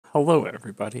Hello,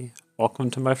 everybody.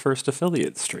 Welcome to my first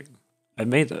affiliate stream. I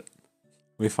made it.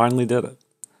 We finally did it.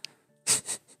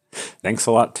 Thanks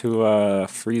a lot to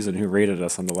Friesen who rated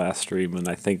us on the last stream, and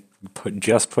I think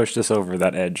just pushed us over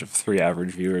that edge of 3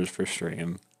 average viewers per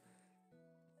stream.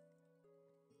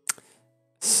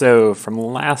 So, from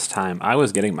last time, I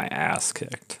was getting my ass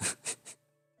kicked.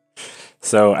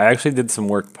 So, I actually did some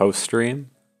work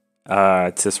post-stream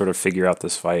to sort of figure out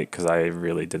this fight, because I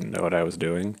really didn't know what I was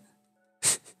doing.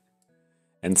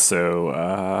 And so,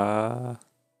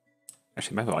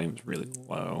 actually my volume's really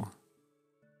low.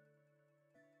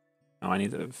 Oh, I need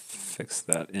to fix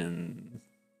that in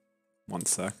 1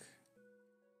 sec.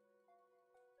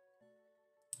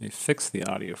 Let me fix the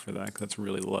audio for that, because that's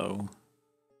really low.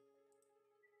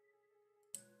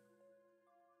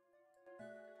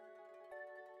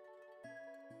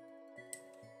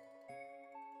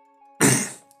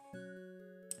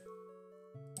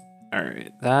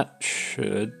 Alright, that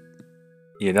should...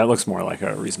 Yeah, that looks more like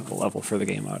a reasonable level for the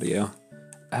game audio.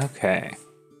 Okay.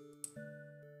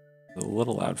 A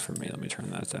little loud for me. Let me turn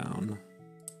that down.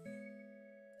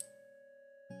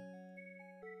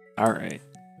 Alright.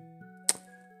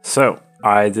 So,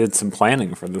 I did some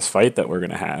planning for this fight that we're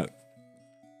going to have.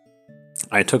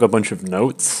 I took a bunch of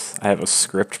notes. I have a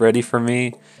script ready for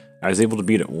me. I was able to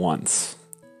beat it once.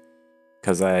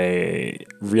 Because I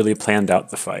really planned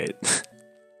out the fight.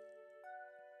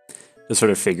 To sort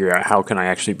of figure out how can I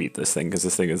actually beat this thing, because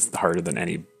this thing is harder than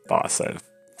any boss I've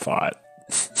fought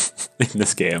in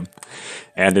this game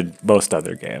and in most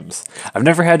other games. I've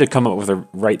never had to come up with the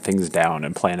right things down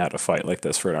and plan out a fight like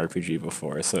this for an RPG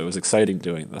before, so it was exciting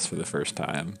doing this for the first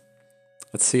time.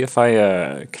 Let's see if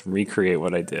I can recreate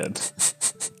what I did.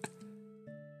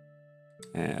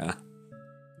 Yeah.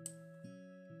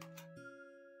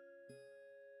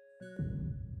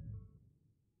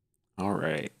 All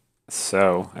right.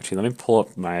 So, actually, let me pull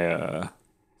up my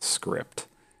script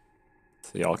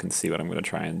so y'all can see what I'm going to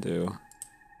try and do.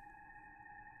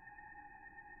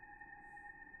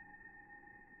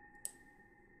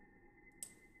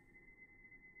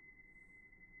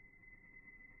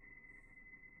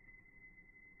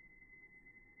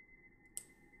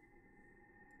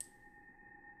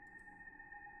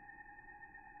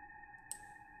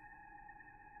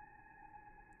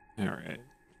 All right.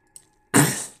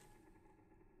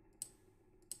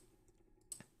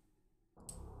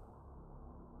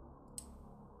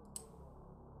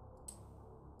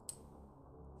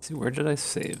 See, where did I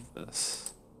save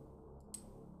this?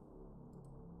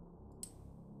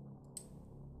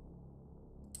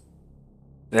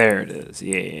 There it is,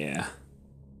 yeah.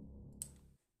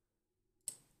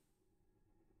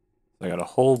 I got a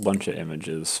whole bunch of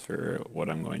images for what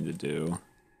I'm going to do.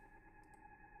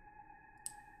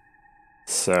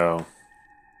 So,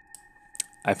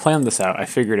 I planned this out. I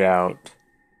figured out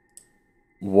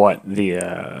what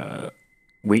the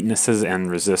weaknesses and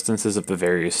resistances of the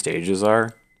various stages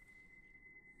are.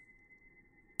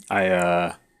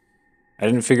 I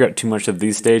didn't figure out too much of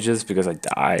these stages because I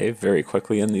die very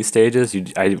quickly in these stages.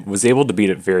 I was able to beat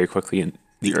it very quickly in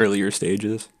the earlier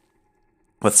stages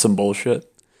with some bullshit.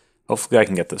 Hopefully I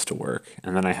can get this to work.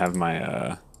 And then I have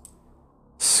my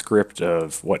script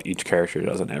of what each character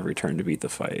does on every turn to beat the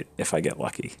fight, if I get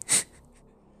lucky.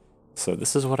 So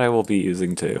this is what I will be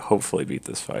using to hopefully beat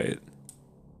this fight.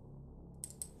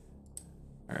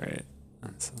 Alright,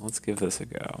 so let's give this a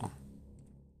go.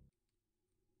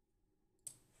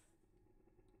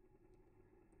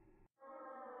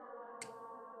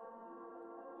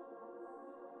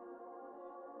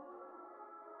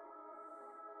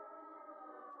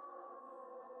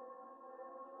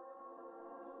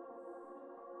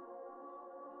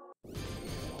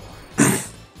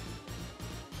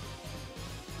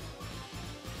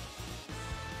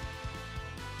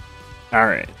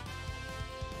 Alright.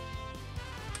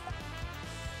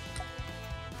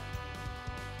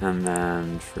 And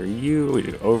then for you, we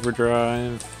do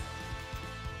overdrive.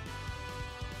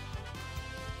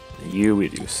 You, we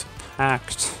do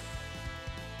pact.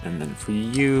 And then for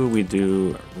you, we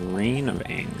do Reign of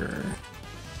Anger.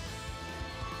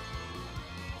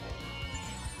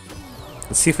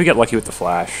 Let's see if we get lucky with the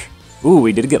flash. Ooh,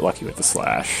 we did get lucky with the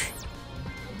slash.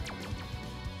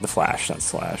 The flash, not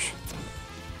slash.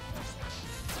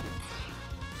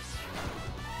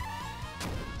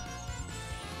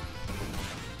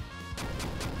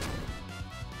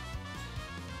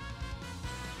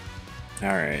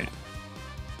 Alright.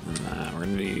 And we're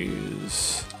going to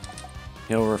use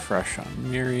Heal Refresh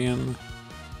on Miriam.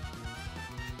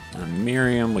 On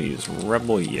Miriam, we use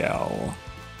Rebel Yell.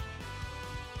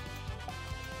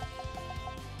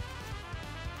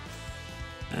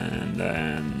 And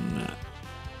then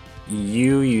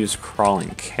you use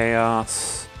Crawling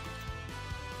Chaos.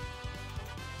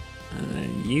 And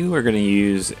then you are going to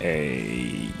use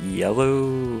a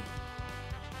yellow...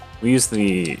 We use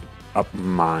the Up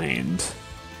Mind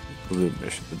blue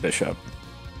bishop, the bishop.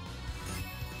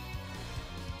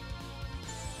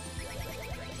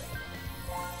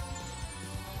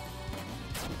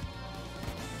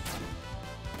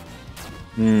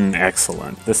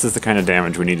 Excellent. This is the kind of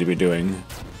damage we need to be doing.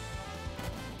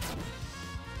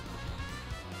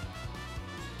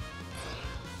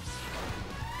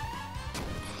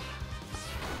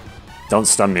 Don't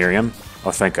stun Miriam.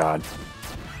 Oh, thank God.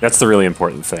 That's the really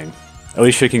important thing. At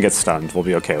least she can get stunned. We'll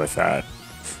be okay with that.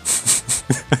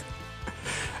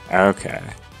 Okay.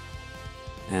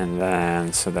 And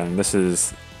then, so then this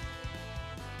is...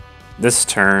 This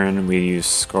turn, we use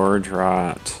Scourge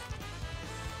Rot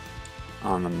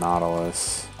on the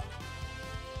Nautilus.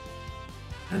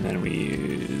 And then we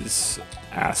use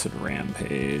Acid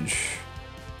Rampage.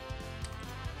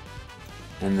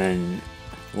 And then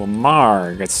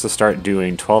Lamar gets to start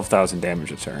doing 12,000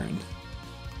 damage a turn.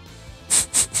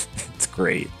 It's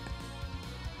great.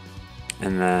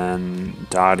 And then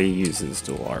Dottie uses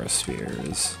Dollar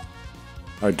Spheres.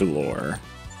 Or Dolor.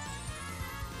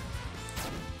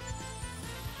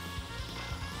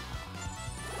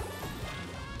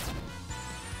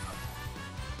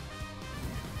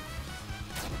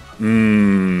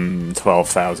 Mmm,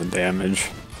 12,000 damage.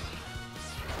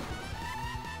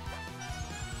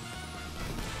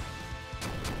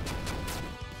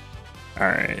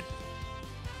 Alright.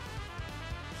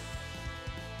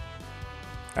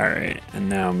 Alright, and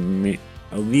now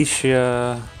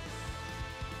Alicia...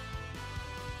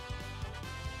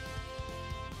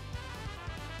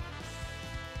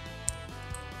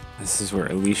 This is where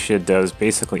Alicia does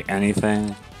basically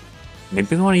anything.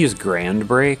 Maybe we want to use Grand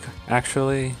Break,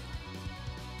 actually.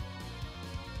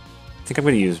 I think I'm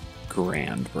going to use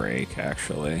Grand Break,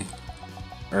 actually.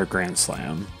 Or Grand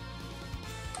Slam.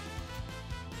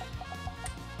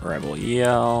 Rebel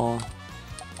Yell.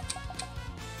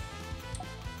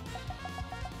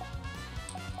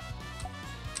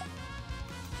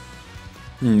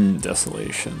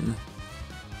 Desolation.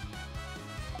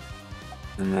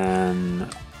 And then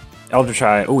Eldritch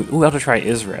Eye. Ooh, Eldritch Eye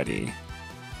is ready.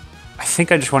 I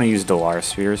think I just want to use Dollar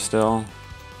Sphere still.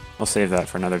 We'll save that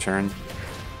for another turn.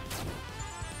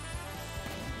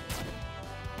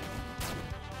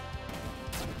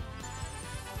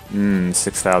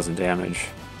 6,000 damage.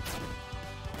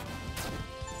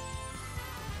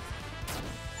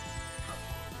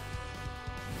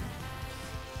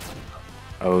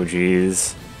 Oh,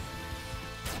 geez.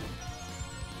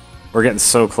 We're getting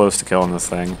so close to killing this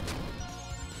thing.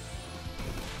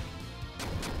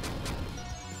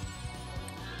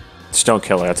 Just don't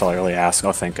kill her, that's all I really ask.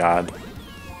 Oh, thank God.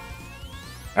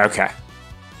 Okay.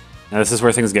 Now this is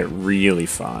where things get really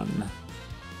fun.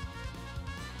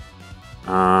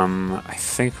 I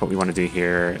think what we want to do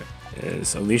here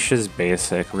is Alicia's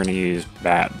basic. We're going to use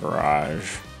Bat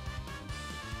Barrage.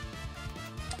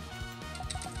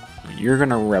 You're going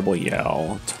to Rebel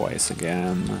Yell twice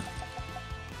again.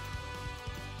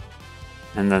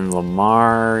 And then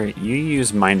Lamar, you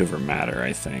use Mind Over Matter,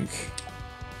 I think.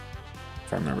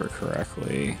 If I remember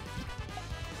correctly.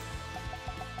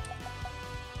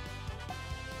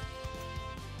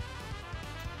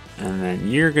 And then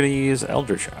you're going to use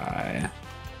Eldritch Eye.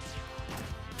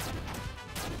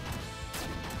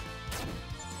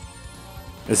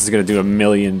 This is going to do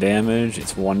 1,000,000 damage.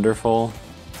 It's wonderful.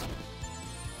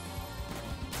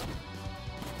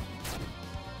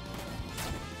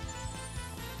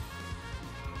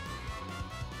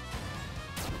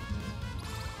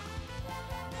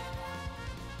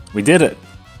 We did it.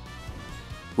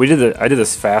 We did it. I did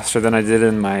this faster than I did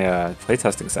in my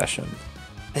playtesting session.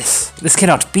 This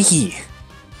cannot be.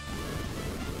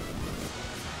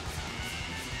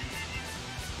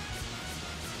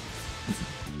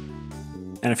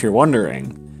 And if you're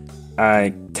wondering,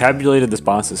 I tabulated this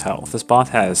boss's health. This boss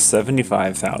has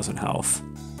 75,000 health.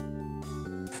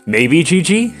 Maybe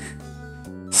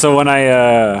GG? So when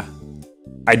I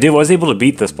was able to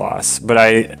beat this boss, but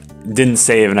I didn't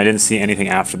save and I didn't see anything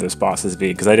after this boss's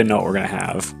beat because I didn't know what we're gonna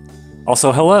have.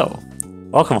 Also, hello.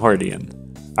 Welcome, Hordian.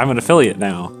 I'm an affiliate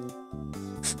now.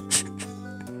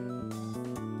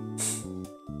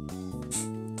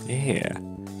 Yeah.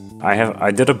 I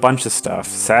did a bunch of stuff.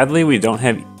 Sadly, we don't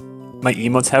have... My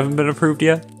emotes haven't been approved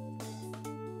yet.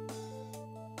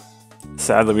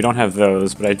 Sadly, we don't have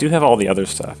those, but I do have all the other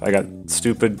stuff. I got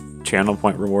stupid channel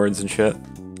point rewards and shit.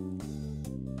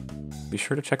 Be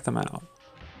sure to check them out.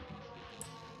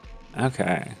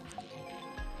 Okay.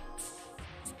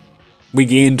 We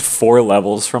gained 4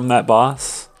 levels from that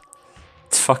boss.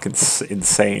 It's fucking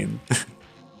insane.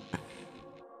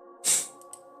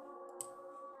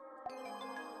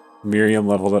 Miriam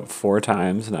leveled up 4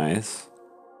 times, nice.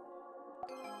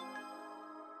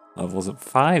 Levels up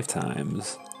 5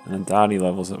 times. And then Dottie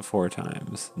levels up 4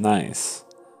 times. Nice.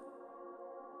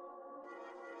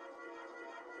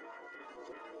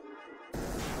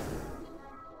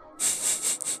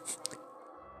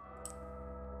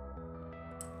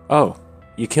 Oh,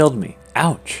 you killed me.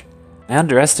 Ouch. I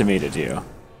underestimated you.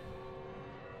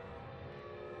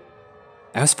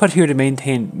 I was put here to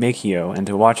maintain Makio and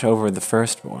to watch over the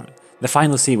firstborn. The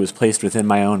final seed was placed within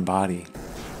my own body.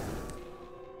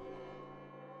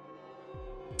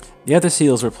 The other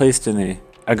seals were placed in the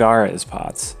Agara's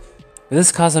pots, but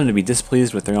this caused them to be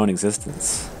displeased with their own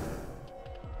existence.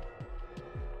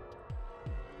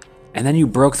 And then you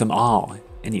broke them all,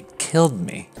 and you killed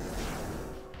me.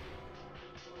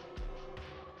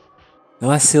 The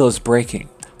last seal is breaking.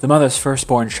 The mother's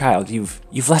firstborn child.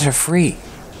 You've let her free.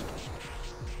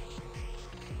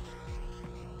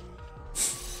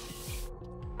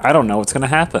 I don't know what's gonna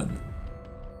happen.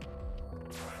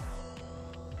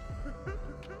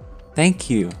 Thank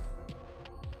you.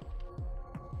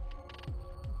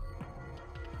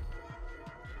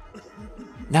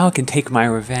 Now I can take my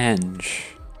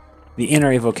revenge. The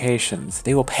inner evocations,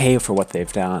 they will pay for what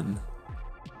they've done.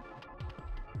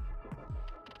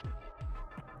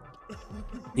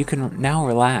 You can now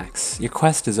relax. Your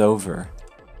quest is over.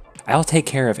 I'll take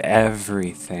care of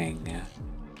everything.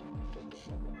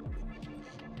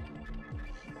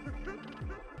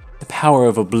 The power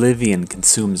of oblivion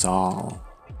consumes all.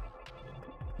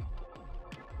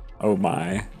 Oh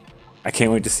my. I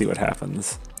can't wait to see what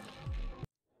happens.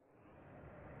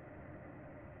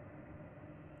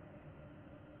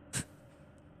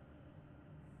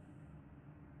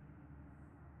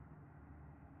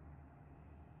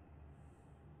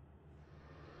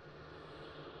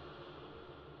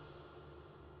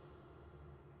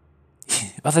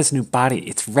 Mother's new body,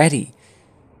 it's ready.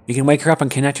 You can wake her up and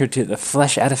connect her to the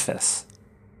flesh edifice.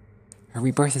 Her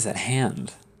rebirth is at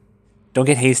hand. Don't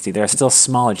get hasty, there are still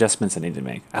small adjustments I need to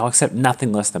make. I'll accept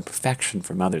nothing less than perfection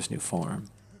for Mother's new form.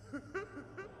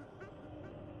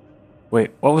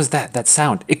 Wait, what was that? That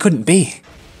sound? It couldn't be!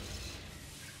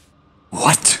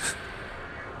 What?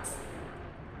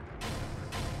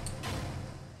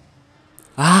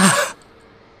 Ah!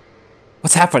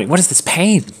 What's happening? What is this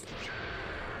pain?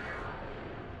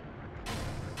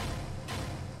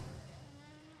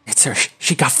 It's her.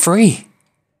 She got free.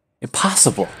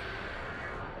 Impossible.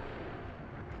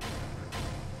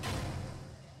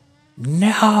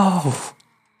 No.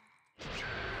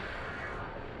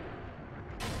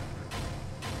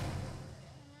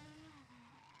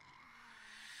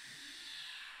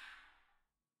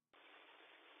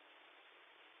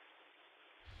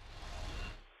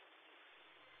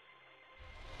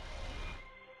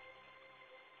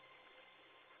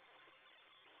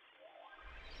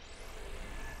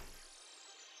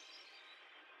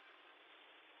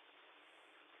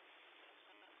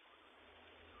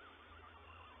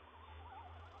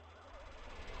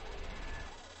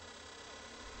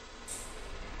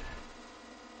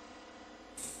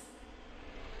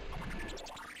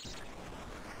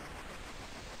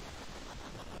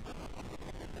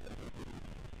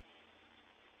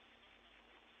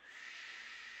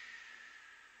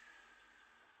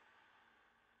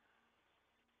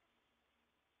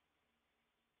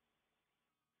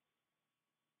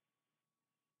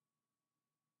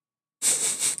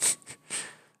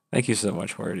 Thank you so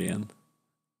much, Wardian.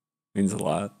 Means a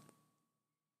lot.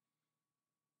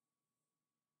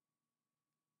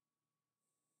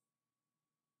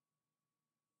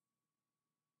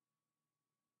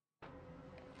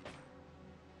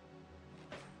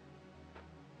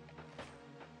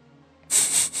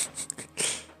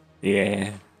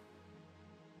 Yeah.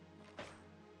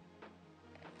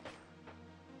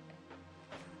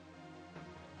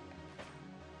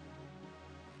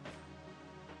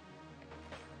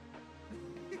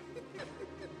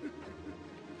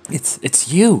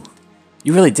 It's you.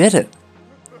 You really did it.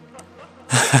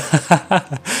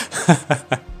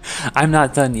 I'm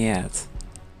not done yet.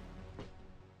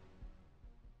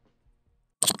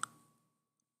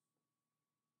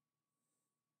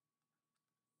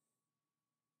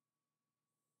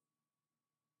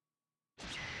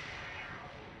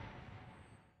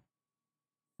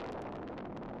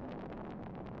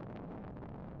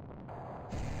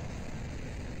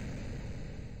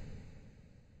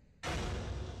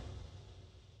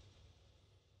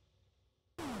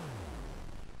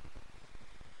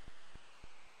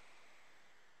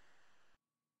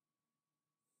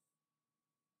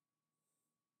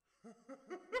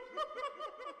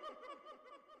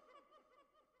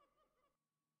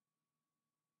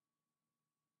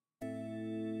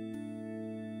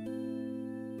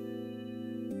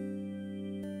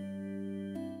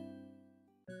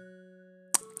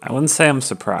 I wouldn't say I'm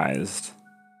surprised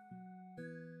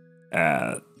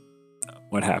at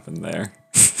what happened there.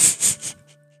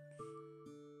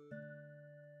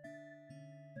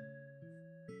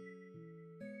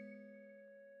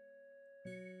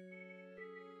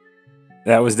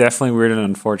 That was definitely weird and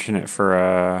unfortunate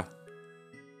for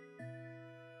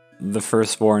the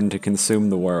firstborn to consume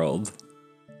the world.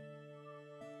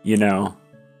 You know,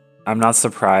 I'm not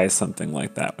surprised something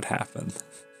like that would happen.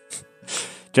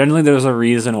 Generally, there's a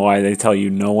reason why they tell you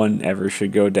no one ever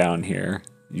should go down here.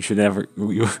 You should never...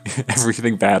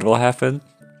 everything bad will happen.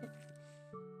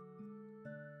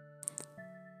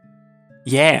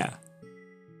 Yeah.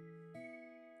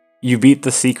 You beat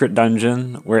the secret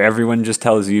dungeon where everyone just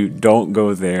tells you, don't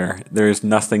go there. There's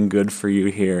nothing good for you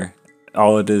here.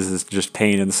 All it is just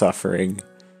pain and suffering.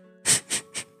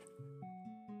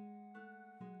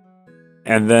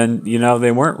 And then, you know,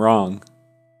 they weren't wrong.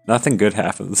 Nothing good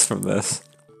happens from this.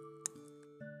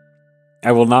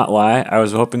 I will not lie, I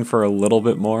was hoping for a little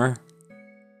bit more.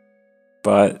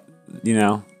 But, you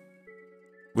know,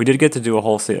 we did get to do a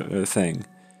whole thing.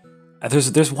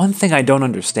 There's one thing I don't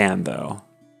understand, though.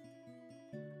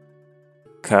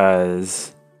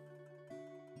 Because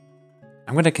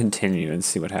I'm going to continue and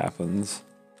see what happens.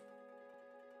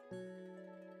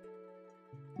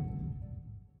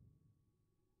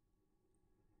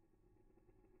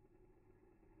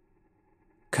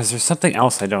 Because there's something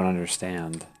else I don't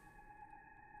understand.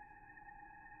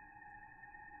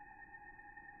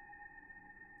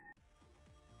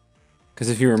 Because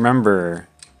if you remember,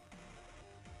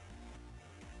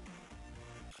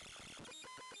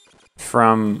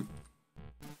 from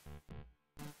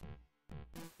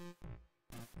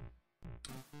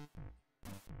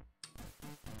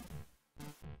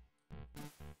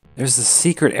there's a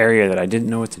secret area that I didn't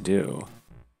know what to do.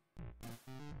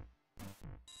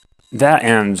 That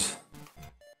and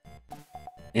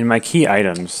in my key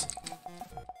items,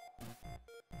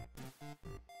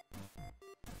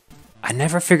 I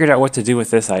never figured out what to do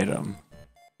with this item.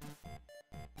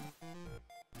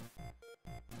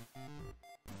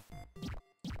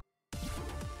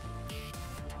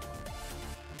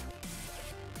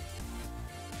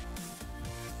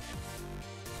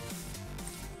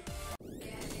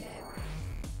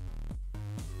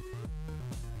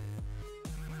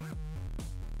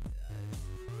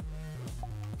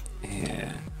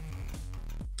 Yeah.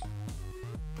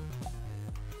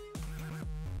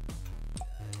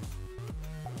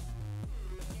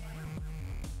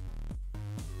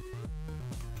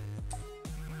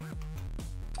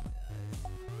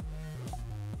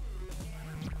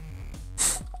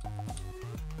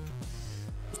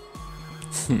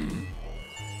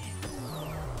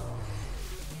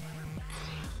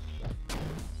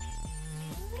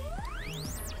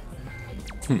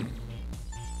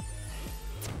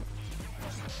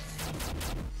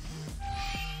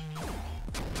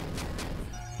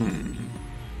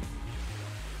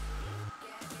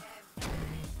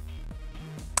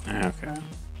 Okay.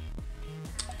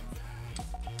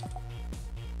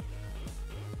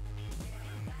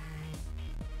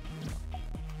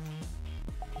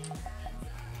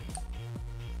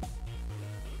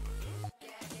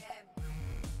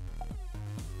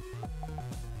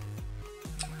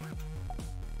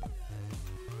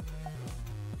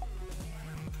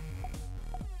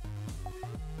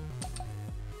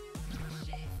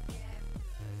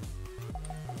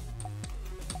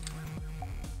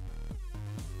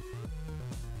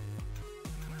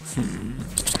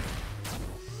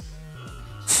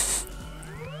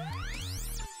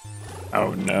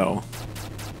 Oh no.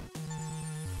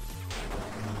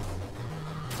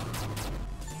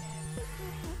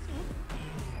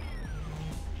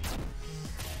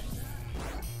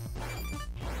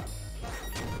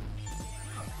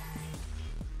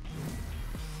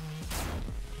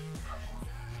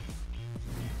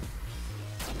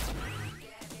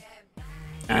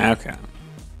 Okay.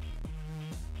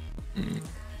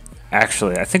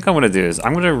 Actually, I think what I'm going to do is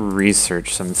I'm going to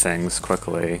research some things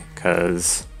quickly,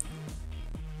 because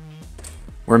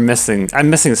I'm missing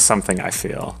something, I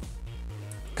feel.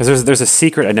 Because there's a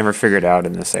secret I never figured out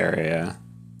in this area.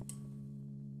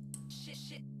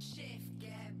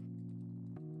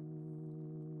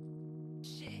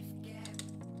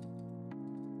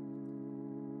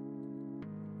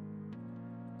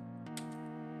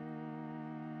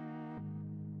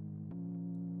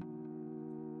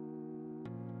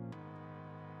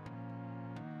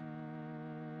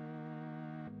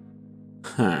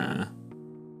 Huh.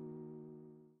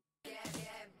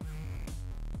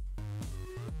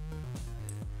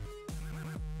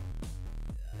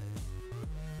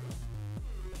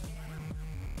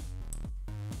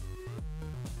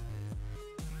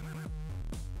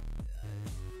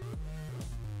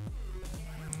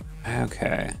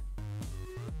 Okay.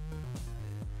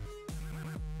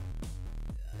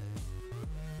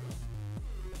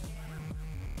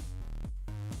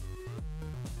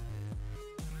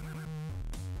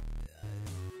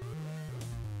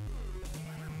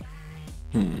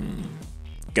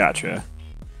 Gotcha.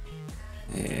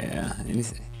 Yeah.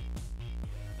 Anything.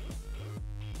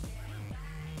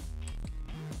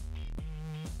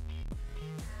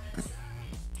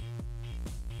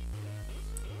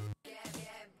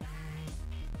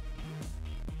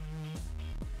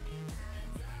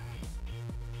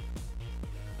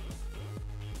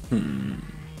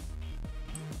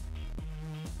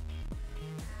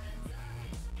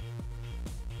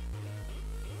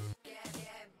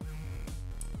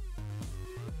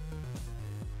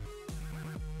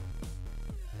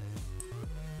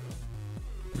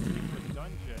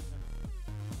 Dungeon.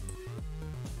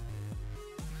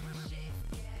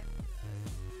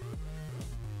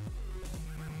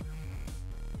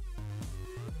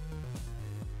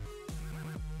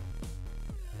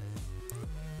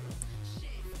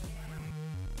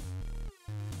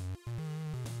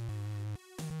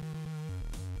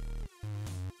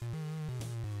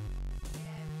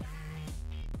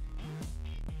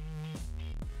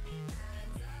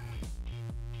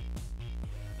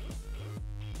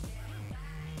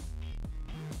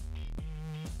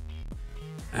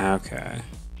 Okay.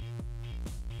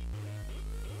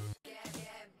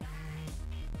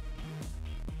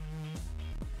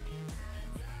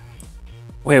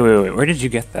 Wait. Where did you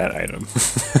get that item?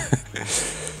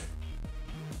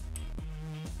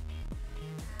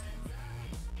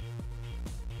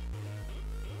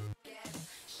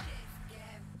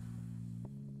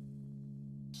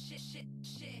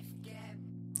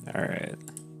 All right.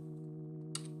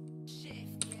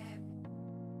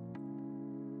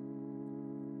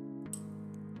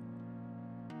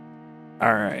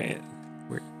 All right.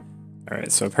 All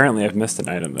right. So apparently I've missed an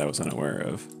item that I was unaware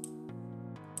of.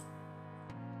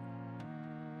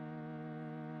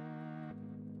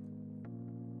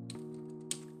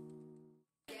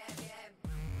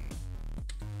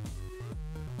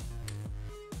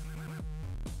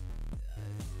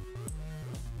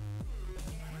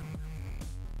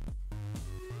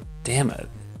 Damn it.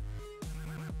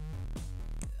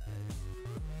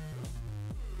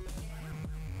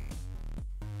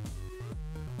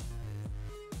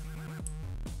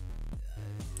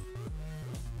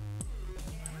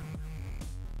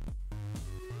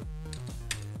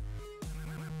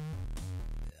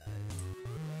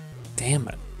 Damn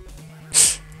it.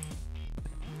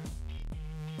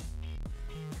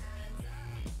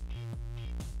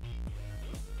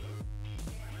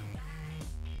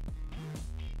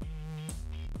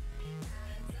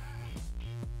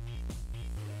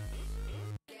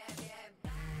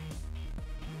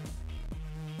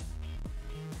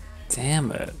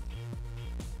 Damn it.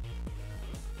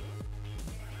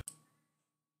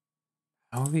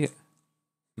 How have you?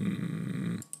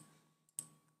 Hmm.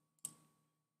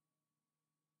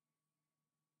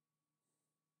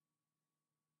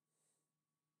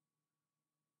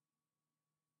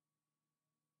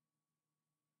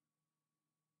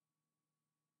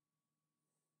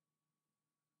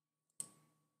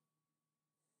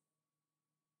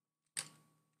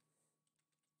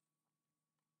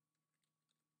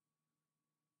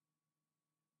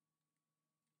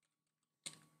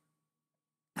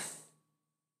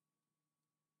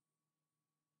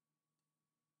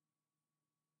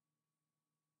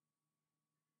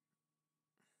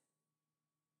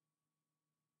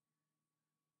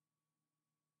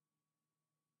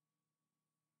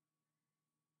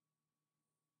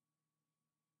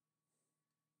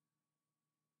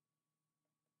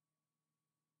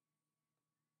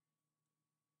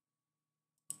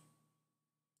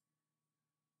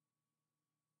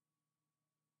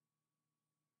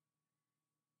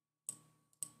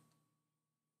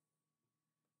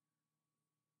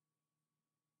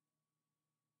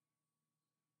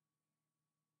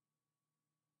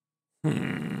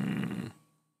 Hmm.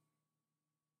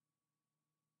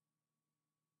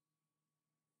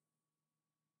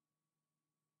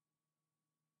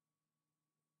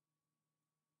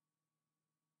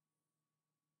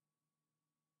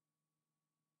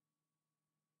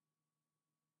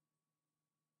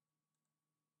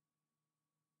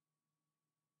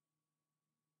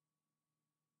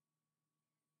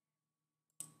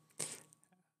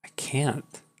 I can't.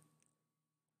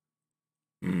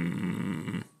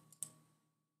 Hmm.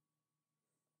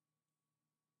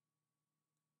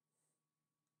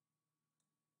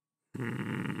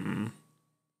 Hmm.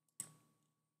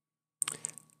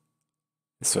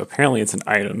 So apparently it's an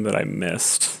item that I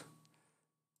missed.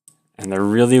 And they're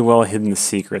really well hidden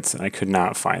secrets, and I could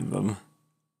not find them.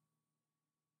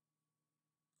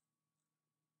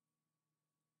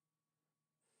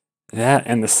 That,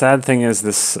 and the sad thing is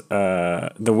this,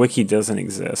 the wiki doesn't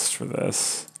exist for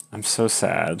this. I'm so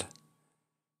sad.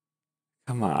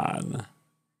 Come on.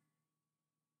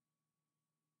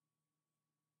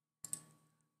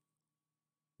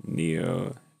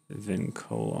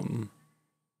 Neovinculum.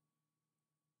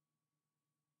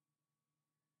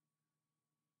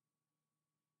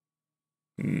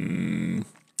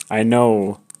 I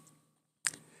know.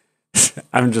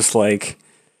 I'm just like,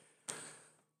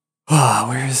 oh,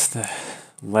 where's the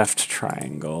left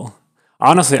triangle?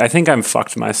 Honestly, I think I'm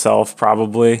fucked myself,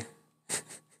 probably.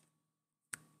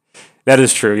 That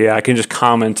is true. Yeah, I can just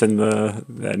comment in the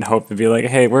and hope to be like,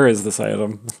 hey, where is this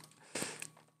item?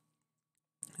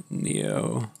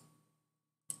 Neo.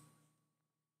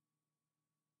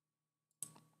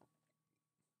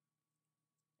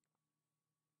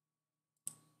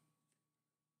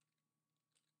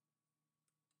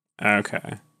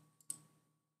 Okay.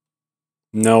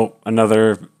 No,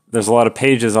 another. There's a lot of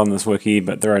pages on this wiki,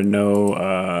 but there are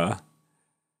no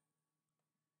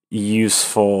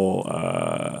useful.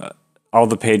 All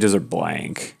the pages are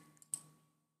blank.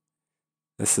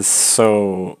 This is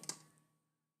so.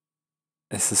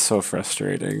 This is so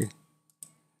frustrating.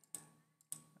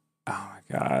 Oh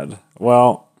my god.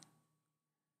 Well.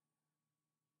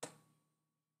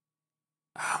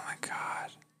 Oh my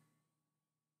god.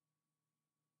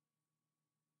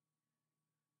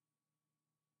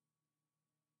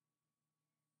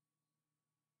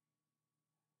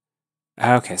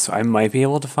 Okay, so I might be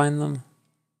able to find them.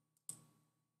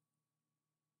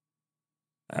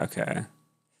 Okay.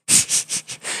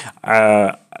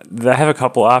 I have a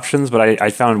couple options, but I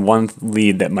found one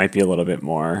lead that might be a little bit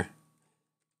more.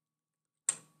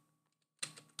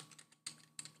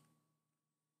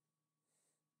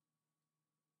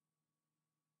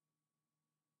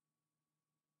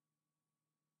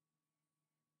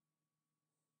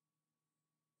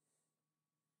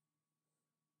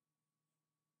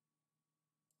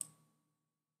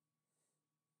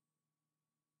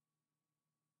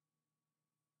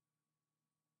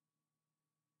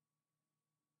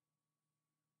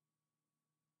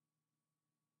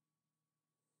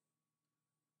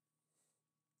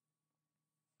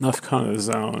 North Carolina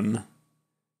zone.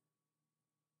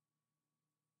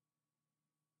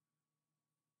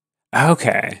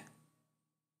 Okay.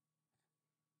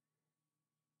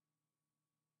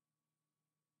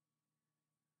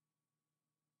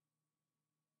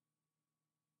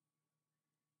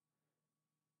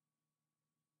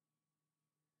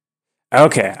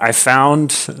 Okay, I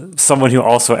found someone who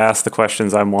also asked the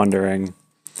questions I'm wondering.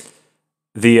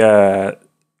 The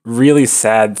really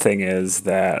sad thing is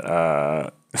that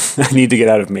I need to get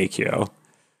out of Makio.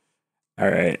 All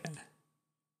right.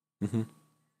 Mm-hmm.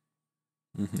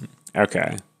 Mm-hmm.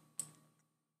 Okay.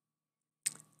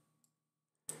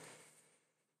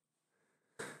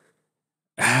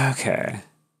 Okay.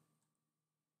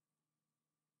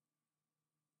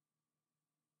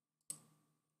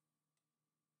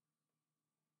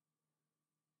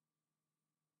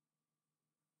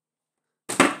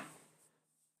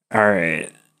 All right.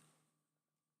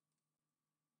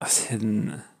 What's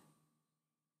hidden?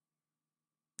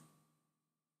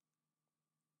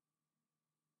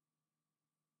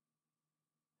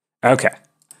 Okay.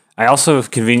 I also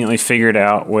conveniently figured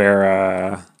out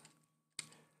where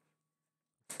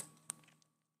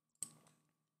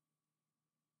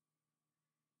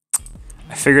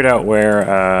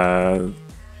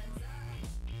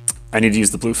I need to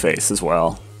use the blue face as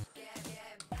well.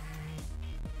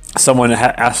 Someone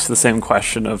asked the same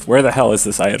question of where the hell is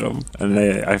this item, and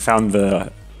I found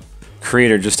the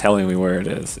creator just telling me where it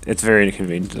is. It's very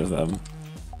inconvenient of them.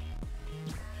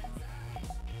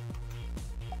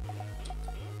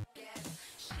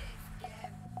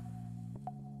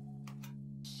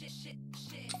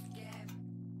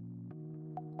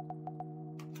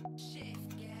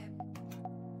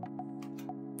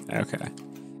 Okay.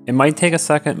 It might take a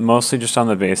second, mostly just on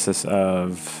the basis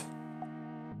of...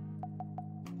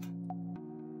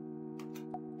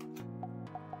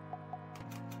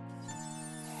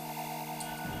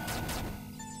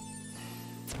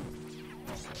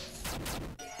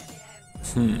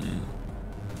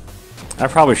 I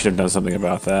probably should have done something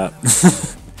about that.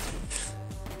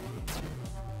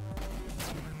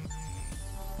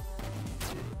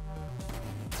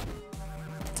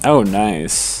 Oh,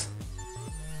 nice.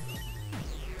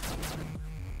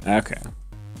 Okay.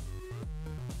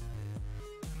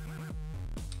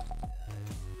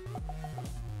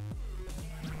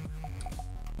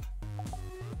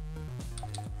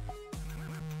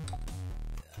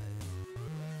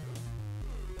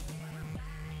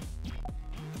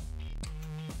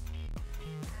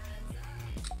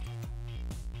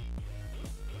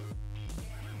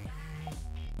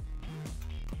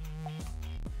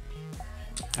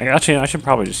 Actually, I should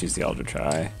probably just use the Eldritch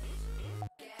Eye.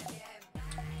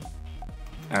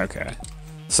 Okay.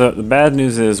 So the bad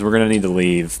news is we're gonna need to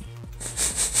leave.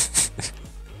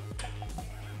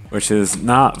 Which is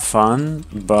not fun,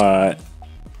 but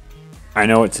I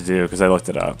know what to do because I looked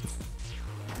it up.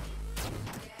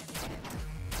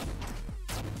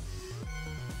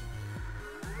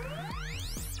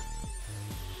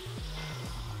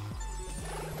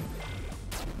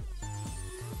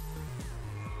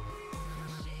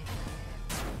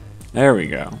 There we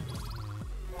go.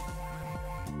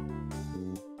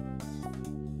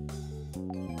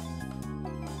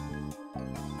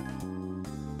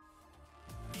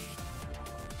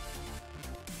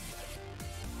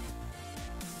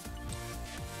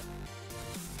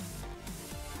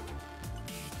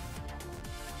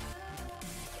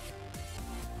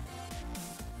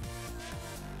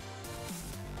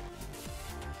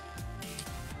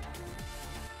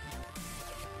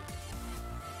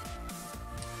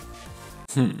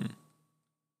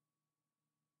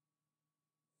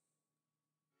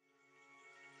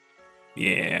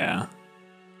 Yeah.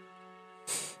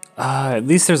 At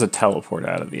least there's a teleport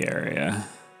out of the area.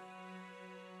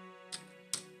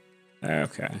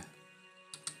 Okay.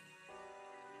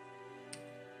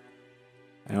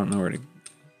 I don't know where to...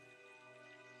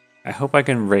 I hope I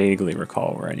can vaguely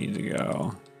recall where I need to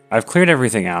go. I've cleared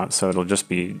everything out, so it'll just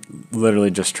be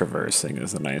literally just traversing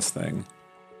is the nice thing.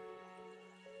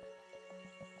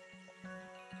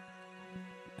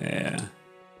 Yeah.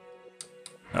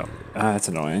 Oh, that's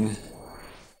annoying.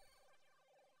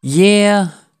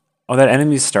 Yeah. Oh, that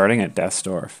enemy's starting at Death's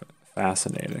Door.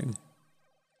 Fascinating.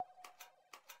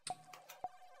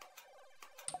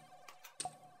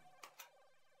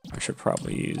 I should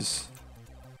probably use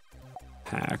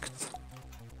Pact.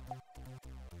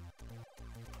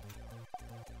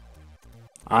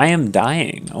 I am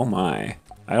dying. Oh my.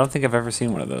 I don't think I've ever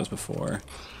seen one of those before.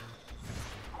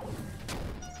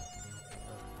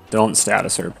 Don't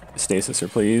stasis her,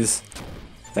 please.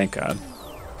 Thank God.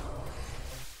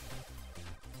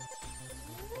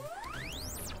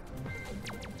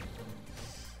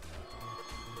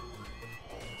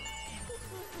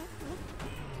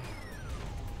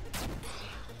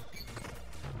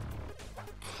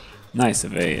 Nice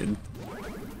evade.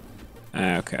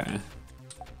 Okay.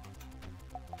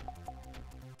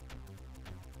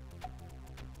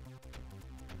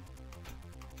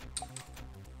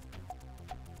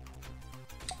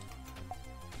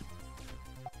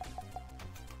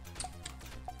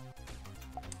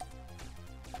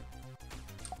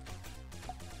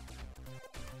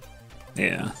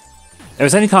 Yeah. If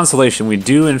there's any consolation, we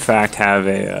do in fact have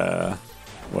a,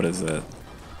 what is it?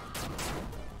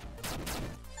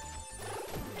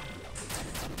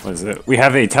 What is it? We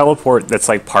have a teleport that's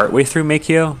like partway through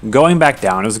Makio. Going back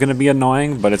down is going to be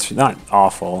annoying, but it's not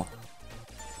awful.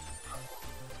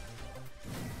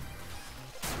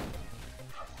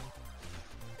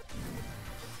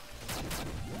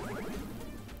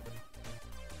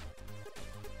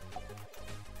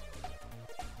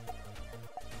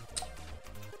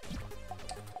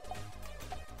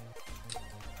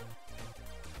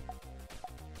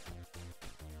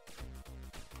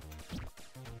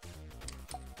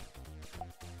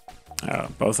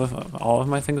 All of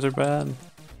my things are bad.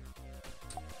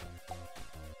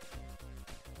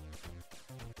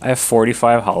 I have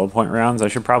 45 hollow point rounds. I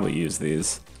should probably use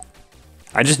these.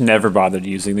 I just never bothered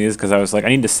using these because I was like, I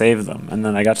need to save them. And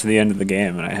then I got to the end of the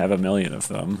game and I have 1,000,000 of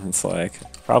them. It's like,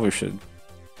 probably should,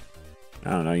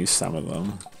 I don't know, use some of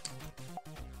them.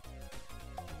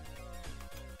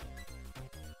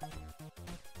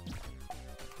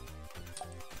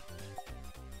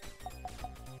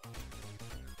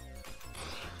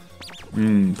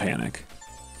 Panic.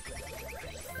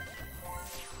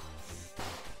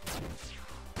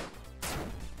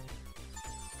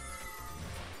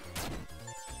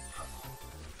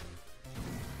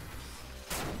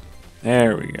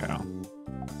 There we go.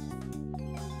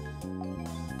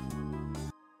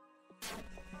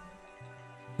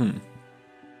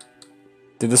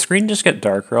 Did the screen just get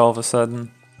darker all of a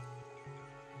sudden?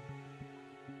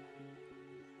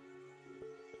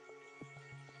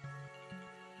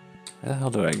 Where the hell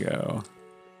do I go?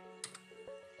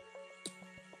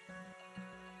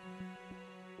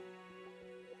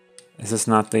 Is this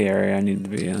not the area I need to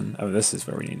be in? Oh, this is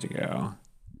where we need to go.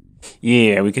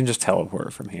 Yeah, we can just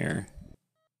teleport from here.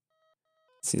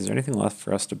 Let's see, is there anything left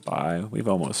for us to buy? We've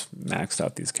almost maxed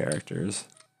out these characters.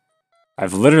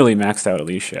 I've literally maxed out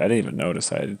Alicia. I didn't even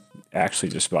notice I actually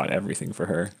just bought everything for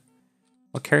her.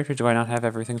 What character do I not have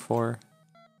everything for?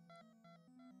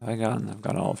 I've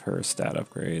got all of her stat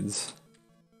upgrades.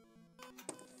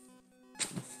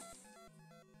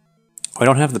 I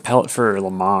don't have the pellet for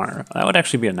Lamar. That would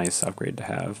actually be a nice upgrade to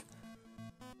have.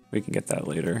 We can get that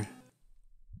later.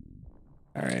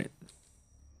 Alright.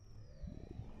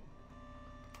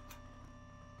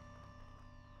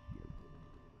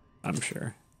 I'm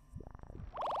sure.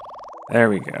 There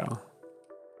we go.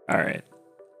 Alright.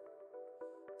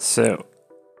 So,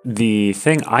 the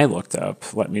thing I looked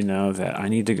up let me know that I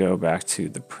need to go back to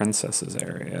the princess's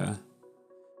area.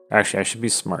 Actually, I should be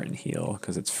smart and heal,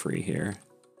 because it's free here.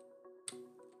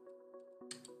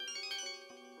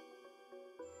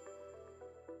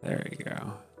 There you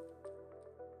go.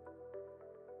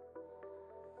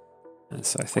 And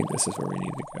so I think this is where we need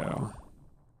to go.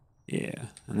 Yeah,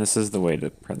 and this is the way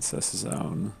to Princess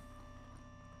Zone.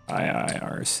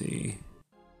 IIRC.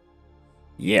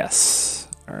 Yes.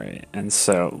 Alright, and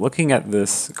so looking at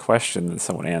this question that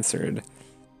someone answered.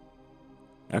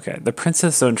 Okay, the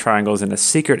Princess Zone triangle is in a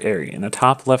secret area in the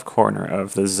top left corner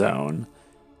of the zone.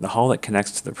 The hall that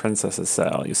connects to the princess's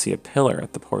cell. You see a pillar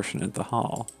at the portion of the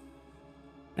hall.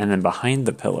 And then behind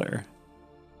the pillar.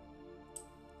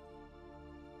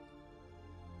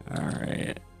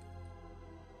 Alright.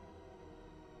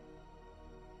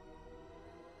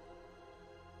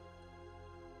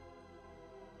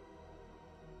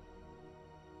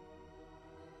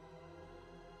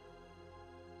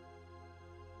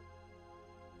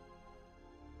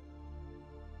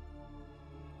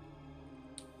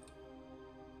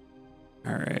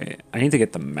 Alright. I need to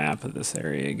get the map of this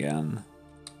area again.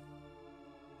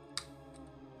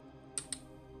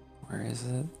 Where is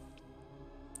it?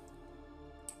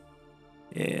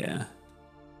 Yeah.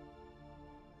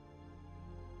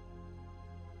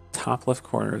 Top left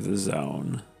corner of the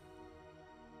zone.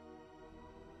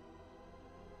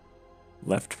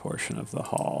 Left portion of the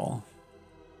hall.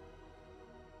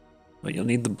 But you'll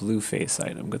need the blue face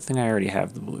item. Good thing I already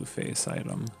have the blue face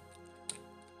item.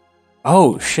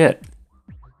 Oh, shit.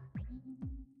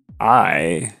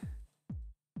 Huh.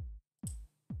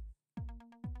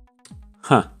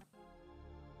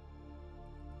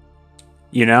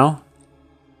 You know?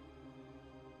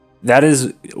 That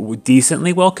is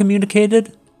decently well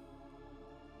communicated.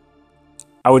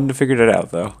 I wouldn't have figured it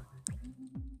out, though.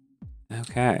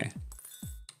 Okay.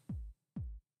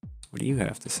 What do you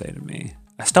have to say to me?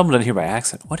 I stumbled in here by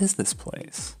accident. What is this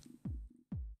place?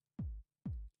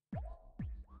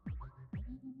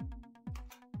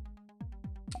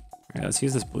 Alright, let's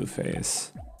use this blue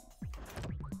face.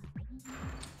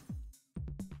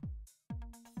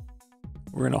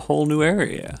 We're in a whole new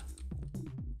area.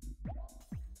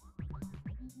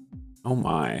 Oh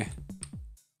my.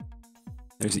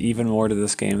 There's even more to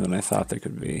this game than I thought there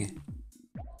could be.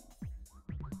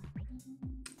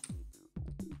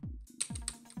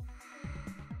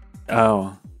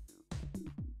 Oh.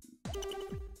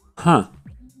 Huh.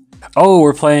 Oh,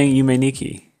 we're playing Yume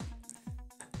Nikki.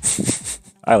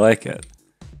 I like it.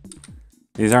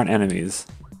 These aren't enemies.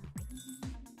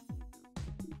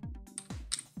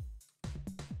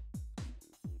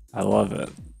 I love it.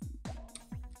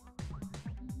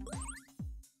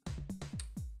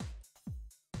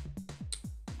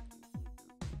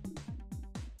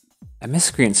 A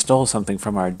miscreant stole something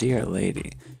from our dear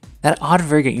lady. That odd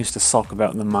variant used to sulk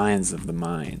about in the mines of the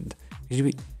mind.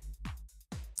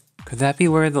 Could that be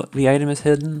where the item is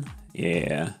hidden?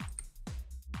 Yeah.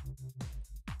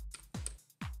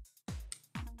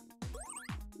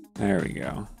 There we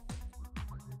go.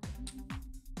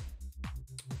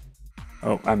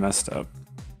 Oh, I messed up.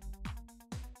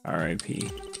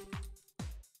 R.I.P.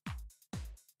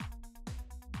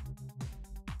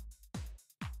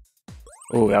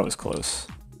 Oh, that was close.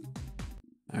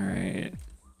 Alright.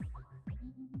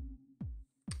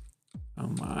 Oh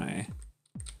my.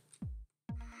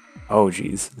 Oh,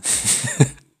 jeez.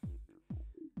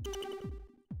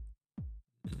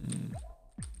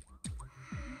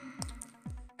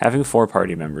 Having 4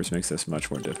 party members makes this much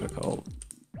more difficult.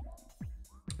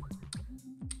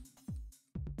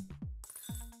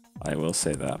 I will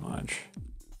say that much.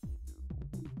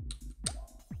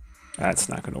 That's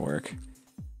not going to work.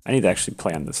 I need to actually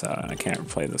plan this out, and I can't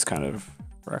play this kind of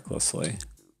recklessly.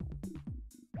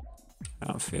 I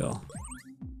don't feel.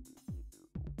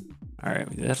 Alright,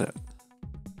 we did it.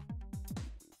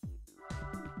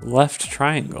 Left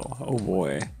triangle. Oh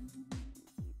boy.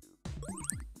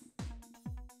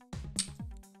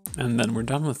 And then we're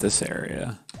done with this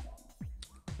area.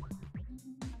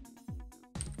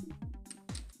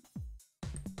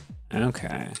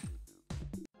 Okay.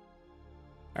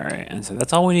 Alright, and so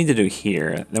that's all we need to do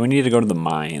here. Then we need to go to the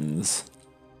mines.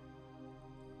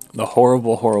 The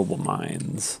horrible, horrible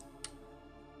mines.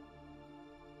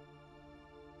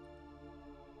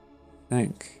 I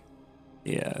think.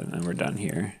 Yeah, and then we're done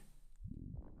here.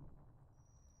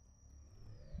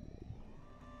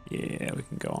 Yeah, we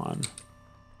can go on.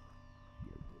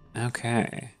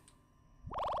 Okay.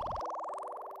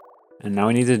 And now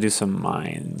we need to do some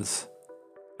mines.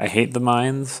 I hate the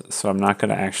mines, so I'm not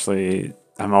gonna actually...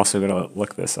 I'm also gonna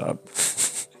look this up.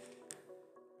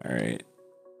 Alright.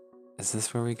 Is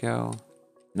this where we go?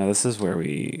 No, this is where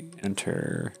we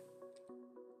enter...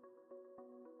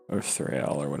 Or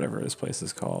Thrail, or whatever this place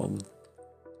is called.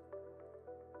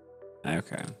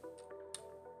 Okay.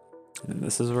 And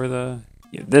this is where the...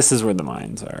 Yeah, this is where the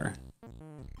mines are.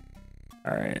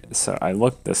 Alright, so I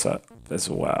looked this up as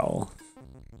well.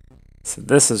 So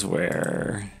this is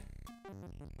where...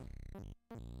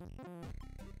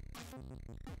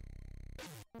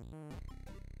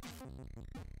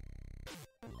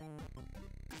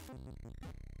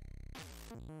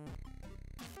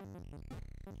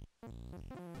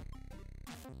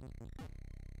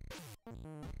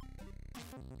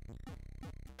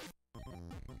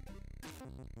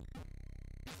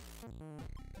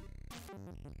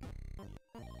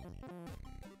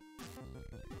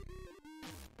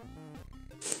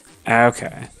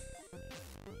 Okay.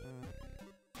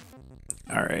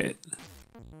 Alright.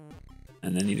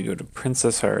 And then you need to go to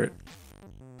Princess Heart.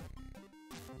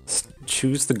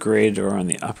 Choose the gray door on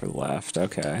the upper left.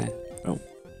 Okay. Oh.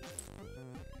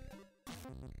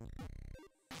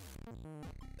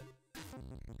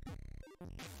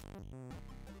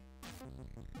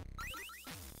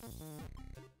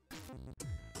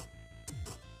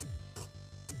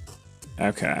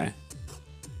 Okay.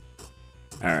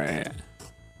 Alright.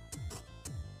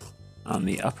 On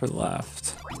the upper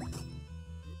left.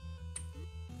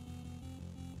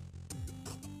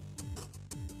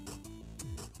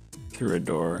 Through a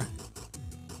door.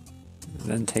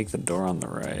 Then take the door on the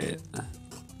right.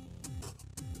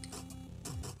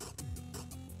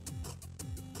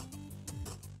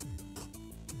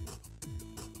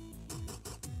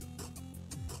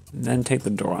 And then take the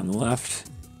door on the left.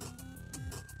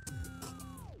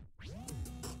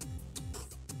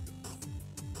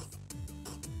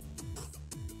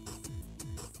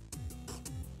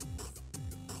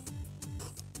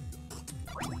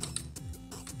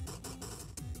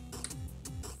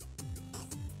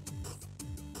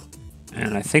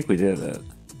 And I think we did it.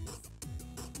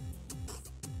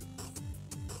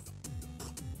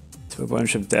 To a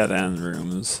bunch of dead-end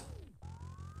rooms.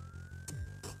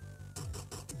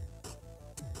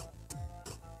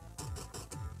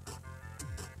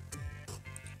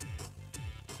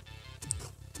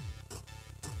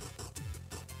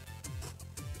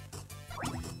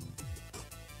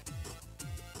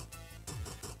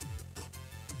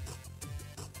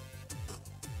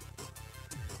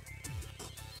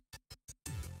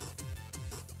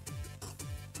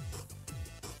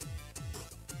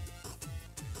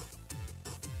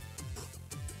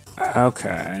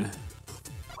 Okay.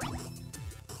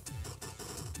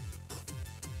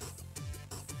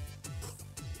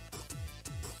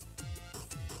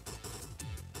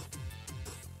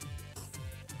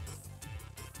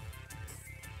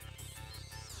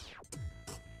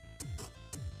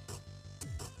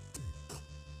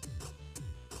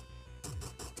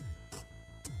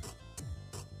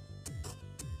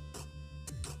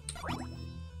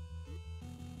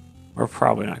 We're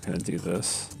probably not going to do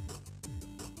this.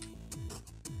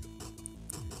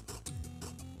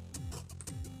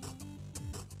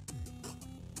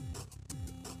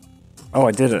 Oh,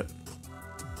 I did it.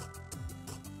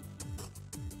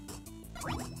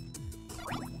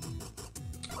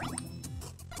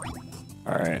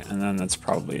 Alright, and then that's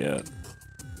probably it.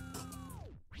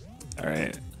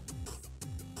 Alright.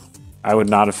 I would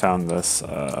not have found this,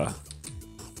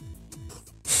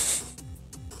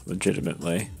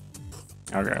 legitimately.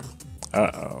 Okay.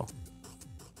 Uh-oh.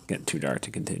 Getting too dark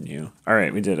to continue.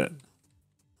 Alright, we did it.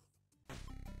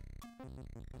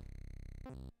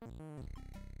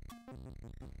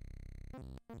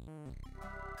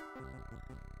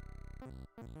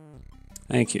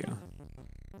 Thank you.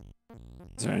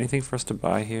 Is there anything for us to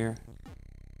buy here?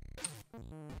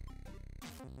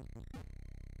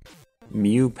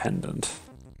 Mew pendant.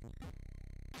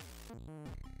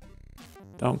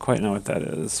 Don't quite know what that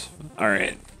is.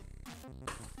 Alright.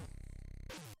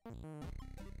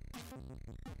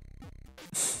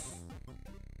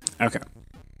 Okay.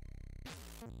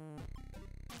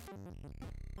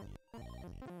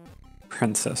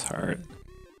 Princess Heart.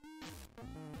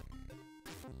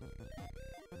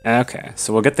 Okay,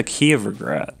 so we'll get the Key of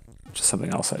Regret, which is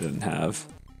something else I didn't have.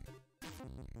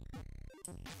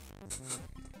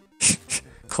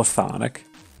 Chthonic.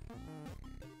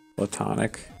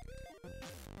 Platonic.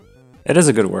 It is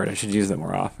a good word. I should use it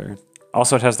more often.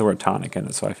 Also, it has the word tonic in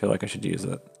it, so I feel like I should use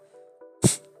it.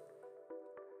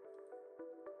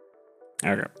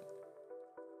 Okay.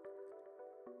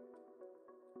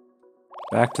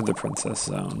 Back to the Princess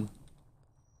Zone.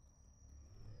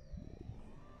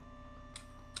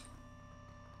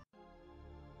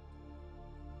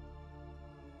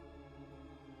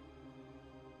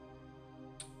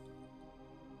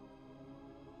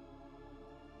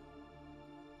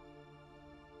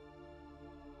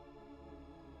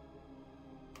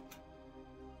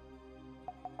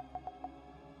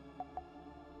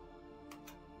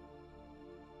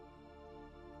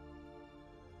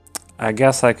 I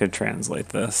guess I could translate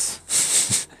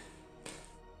this.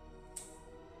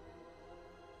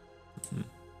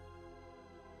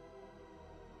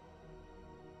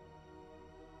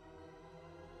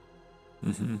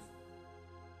 Mm-hmm.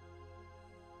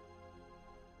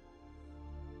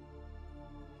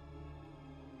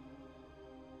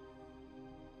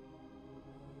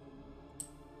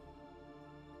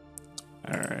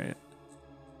 All right.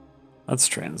 Let's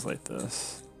translate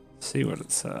this. See what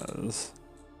it says.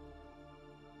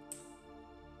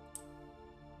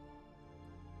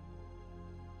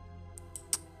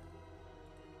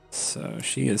 So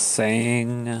she is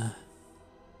saying,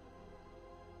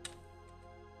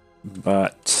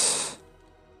 but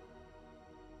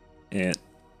it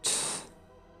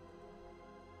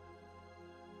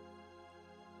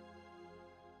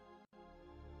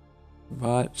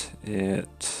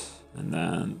and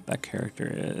then that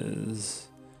character is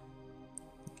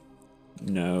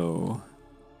no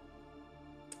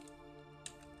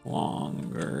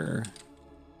longer,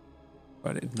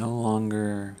 but it no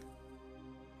longer,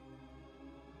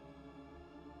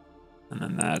 and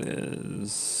then that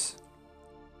is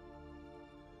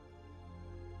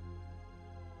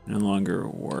no longer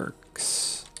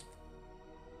works.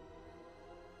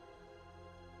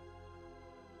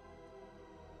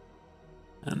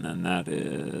 And then that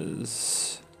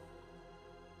is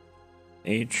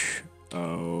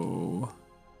HO.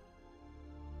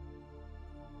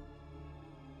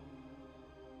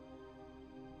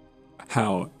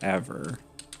 However,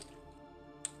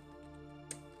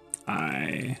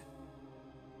 I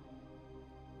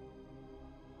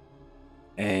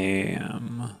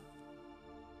am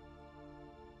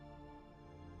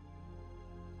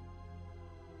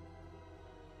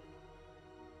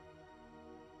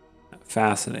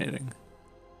fascinating.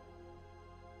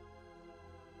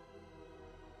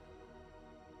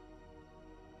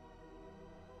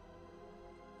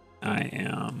 I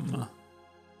am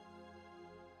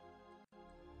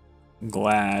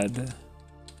glad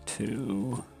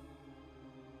to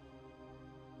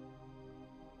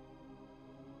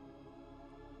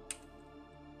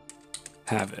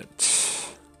have it.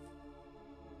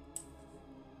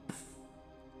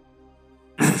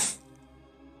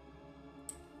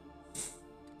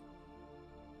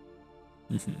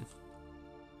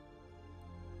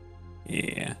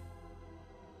 Yeah.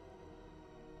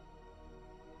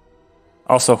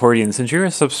 Also, Hordian, since you're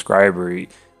a subscriber,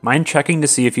 mind checking to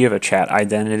see if you have a chat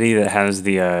identity that has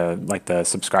the like the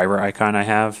subscriber icon I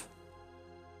have?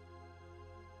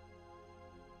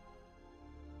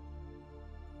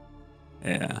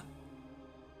 Yeah.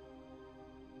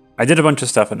 I did a bunch of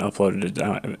stuff and uploaded it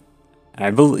down.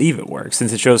 I believe it works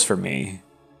since it shows for me.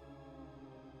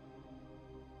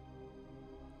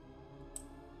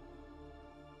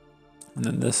 And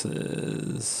then this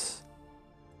is,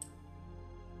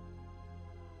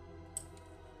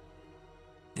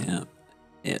 yeah,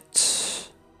 it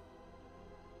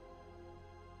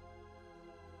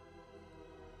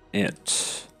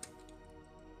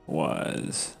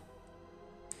was,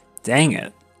 dang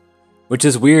it. Which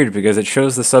is weird because it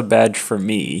shows the sub badge for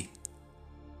me.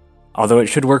 Although it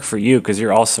should work for you because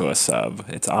you're also a sub.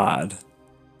 It's odd.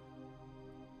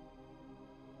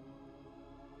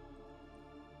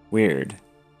 Weird.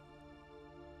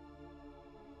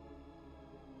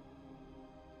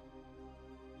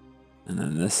 And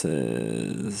then this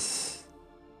is,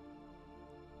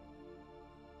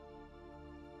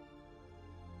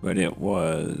 but it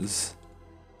was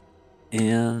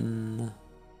in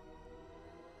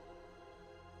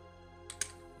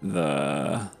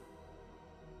the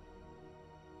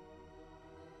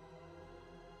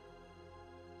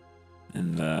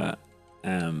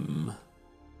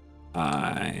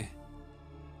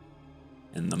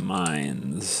in the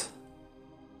mines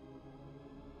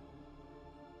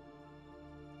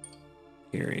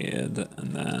Good.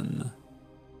 And then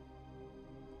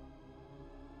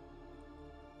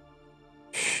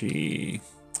she.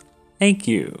 Thank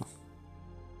you.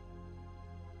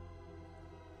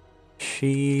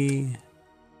 She.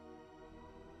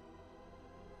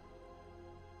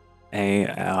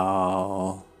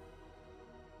 A-L.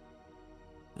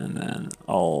 And then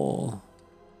all.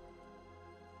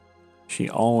 She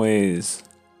always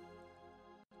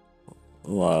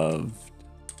loved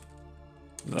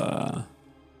the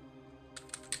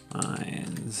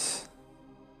mines.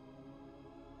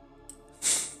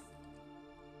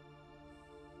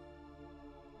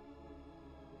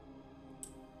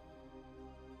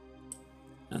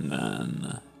 And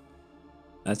then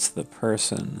that's the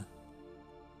person.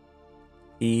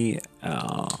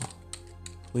 E-L.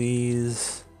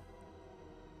 Please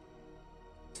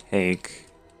take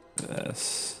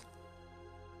this.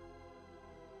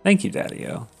 Thank you,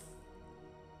 Daddy-O.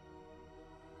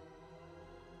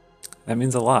 That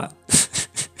means a lot.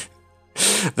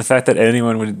 The fact that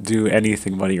anyone would do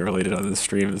anything money related on this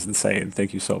stream is insane.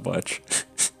 Thank you so much.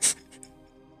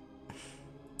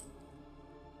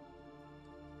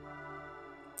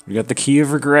 We got the key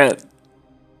of regret.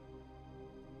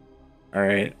 All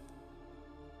right.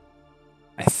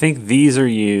 I think these are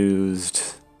used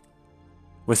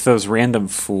with those random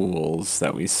fools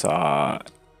that we saw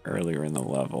earlier in the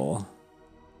level.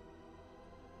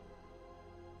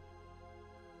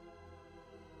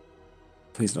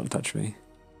 Please don't touch me.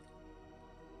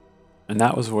 And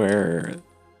that was where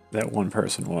that one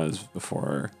person was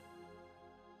before.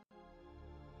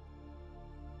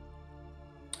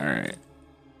 All right.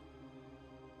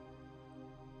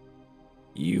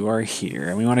 You are here.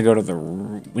 And we want to go to the...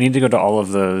 We need to go to all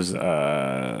of those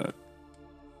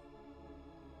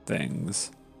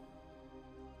things.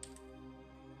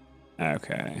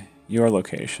 Okay. Your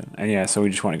location. And yeah, so we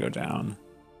just want to go down.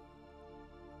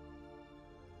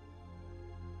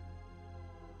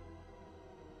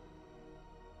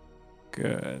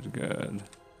 Good, good.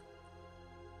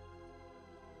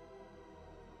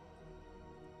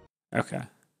 Okay.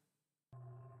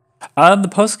 The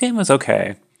post game was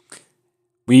okay.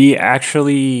 We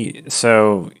actually,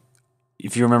 so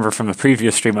if you remember from the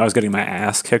previous stream, I was getting my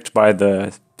ass kicked by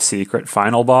the secret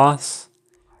final boss.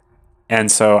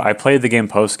 And so I played the game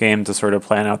post game to sort of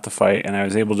plan out the fight, and I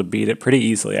was able to beat it pretty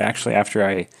easily, actually, after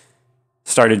I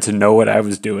started to know what I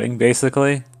was doing,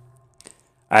 basically.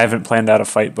 I haven't planned out a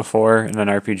fight before in an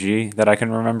RPG that I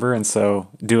can remember, and so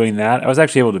doing that, I was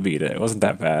actually able to beat it. It wasn't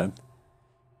that bad.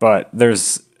 But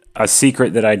there's a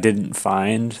secret that I didn't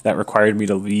find that required me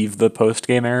to leave the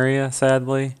post-game area,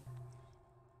 sadly.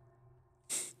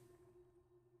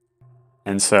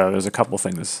 And so there's a couple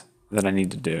things that I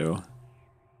need to do.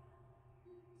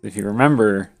 If you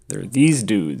remember, there are these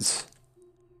dudes.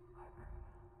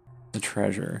 The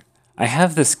treasure. I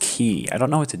have this key. I don't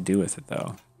know what to do with it,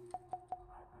 though.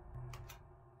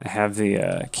 I have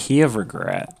the key of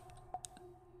regret.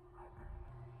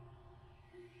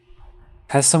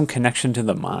 Has some connection to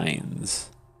the mines.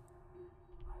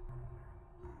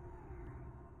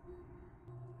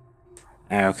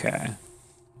 Okay.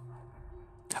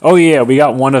 Oh yeah, we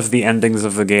got one of the endings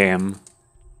of the game.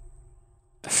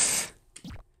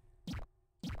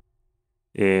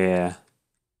 Yeah.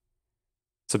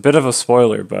 It's a bit of a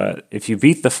spoiler, but if you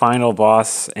beat the final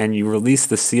boss and you release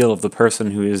the seal of the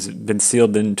person who has been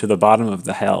sealed into the bottom of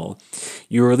the hell,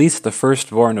 you release the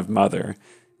firstborn of Mother,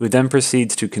 who then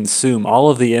proceeds to consume all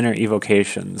of the inner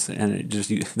evocations and it just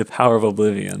the power of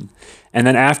oblivion, and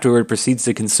then afterward proceeds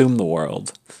to consume the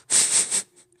world.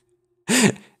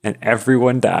 And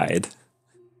everyone died.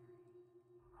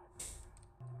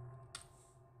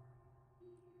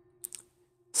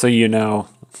 So you know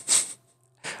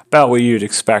about what you'd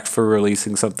expect for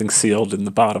releasing something sealed in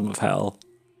the bottom of hell.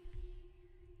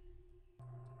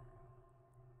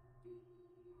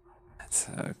 That's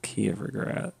a key of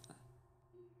regret.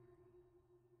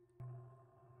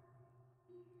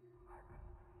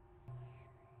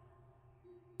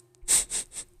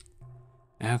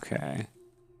 Okay.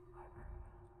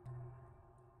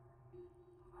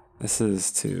 This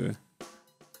is to...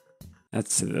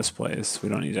 That's to this place. We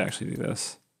don't need to actually do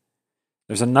this.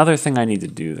 There's another thing I need to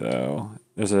do, though.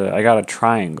 I got a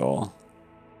triangle.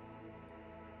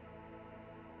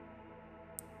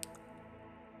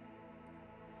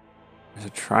 There's a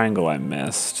triangle I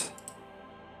missed.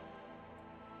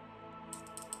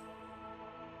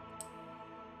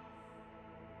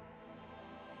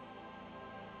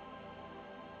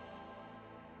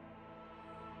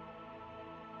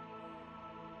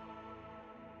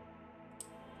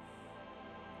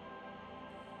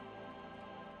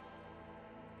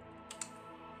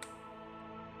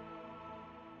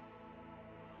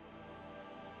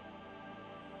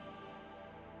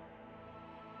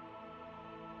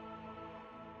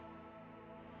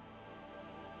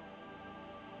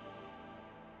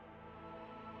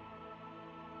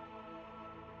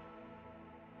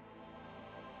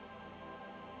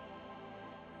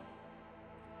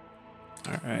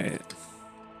 All right.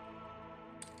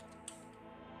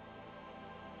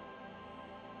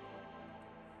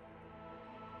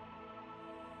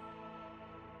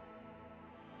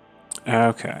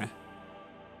 Okay.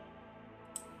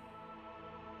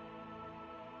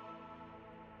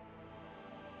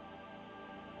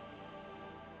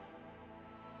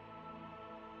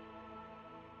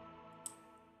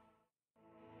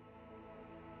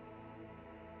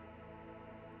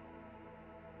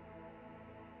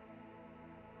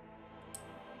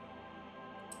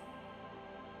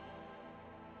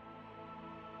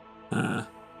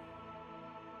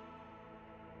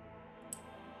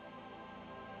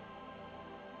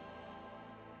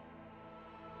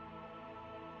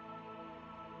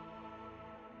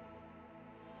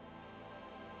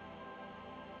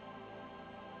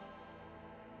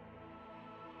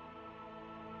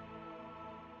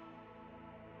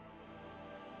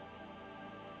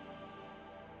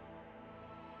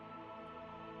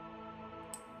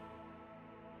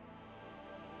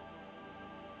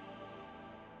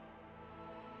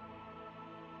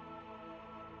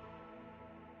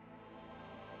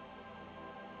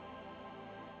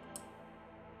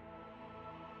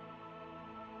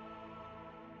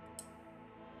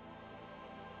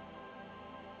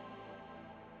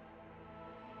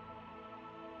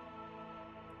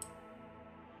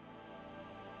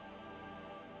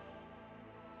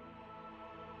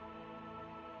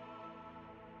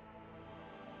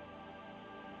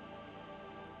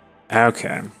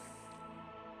 Okay.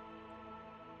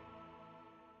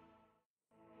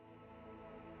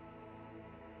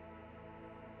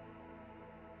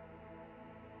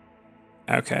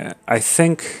 Okay. I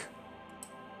think.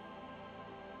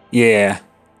 Yeah.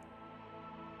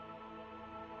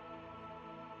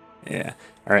 Yeah.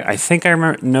 All right. I think I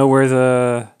know where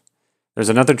there's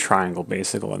another triangle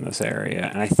basically in this area,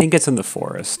 and I think it's in the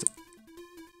forest.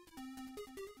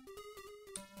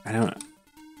 I don't.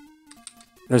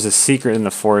 There's a secret in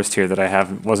the forest here that I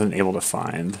wasn't able to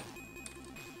find.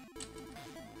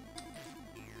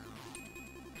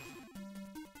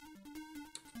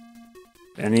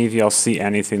 If any of y'all see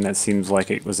anything that seems like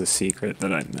it was a secret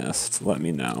that I missed, let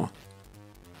me know.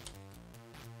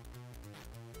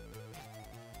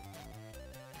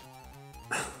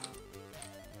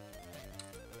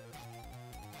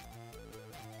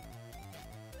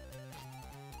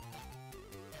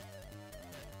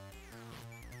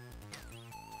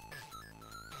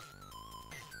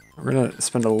 We're gonna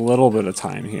spend a little bit of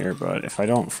time here, but if I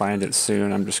don't find it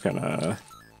soon, I'm just gonna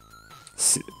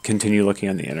continue looking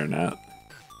on the internet.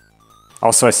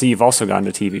 Also, I see you've also gone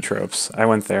to TV Tropes. I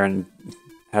went there and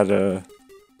had a...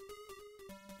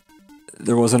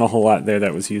 There wasn't a whole lot there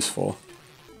that was useful.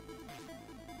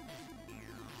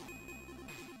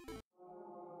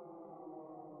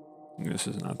 This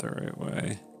is not the right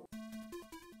way.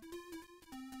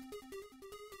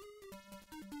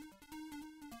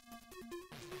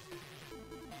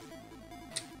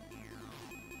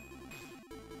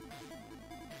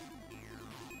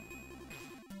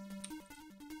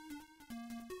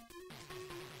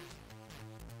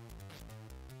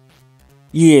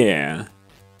 Yeah.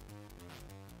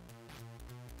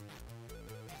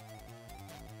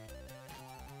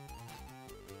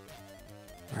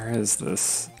 Where is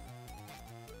this?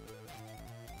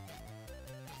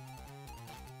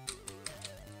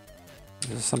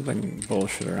 There's something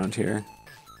bullshit around here.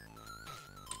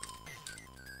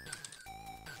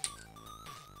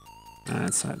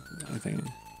 That's not anything.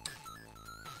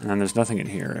 And then there's nothing in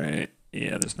here, right?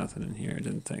 Yeah, there's nothing in here. I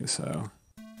didn't think so.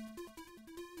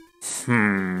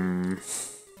 Alright.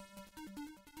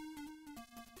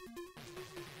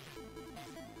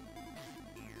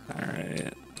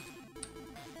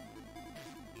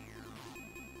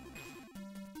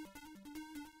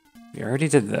 We already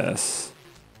did this.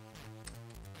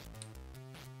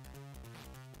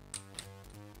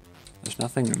 There's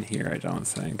nothing in here, I don't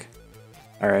think.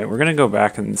 Alright, we're gonna go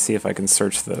back and see if I can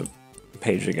search the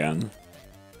page again.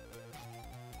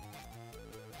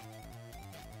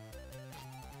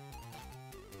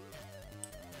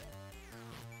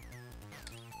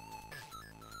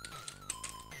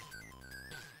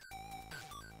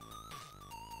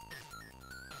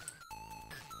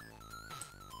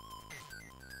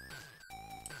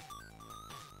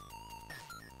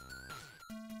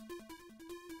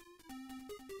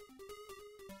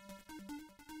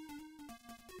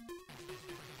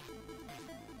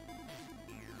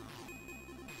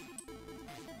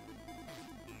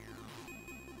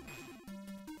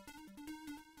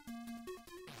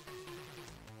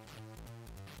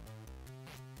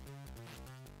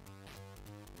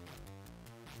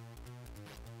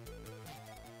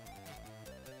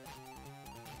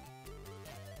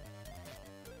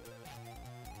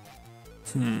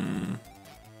 Hmm.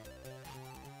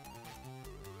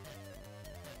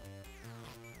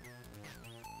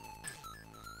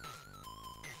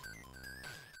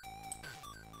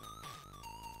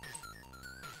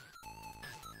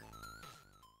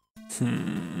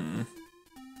 Hmm.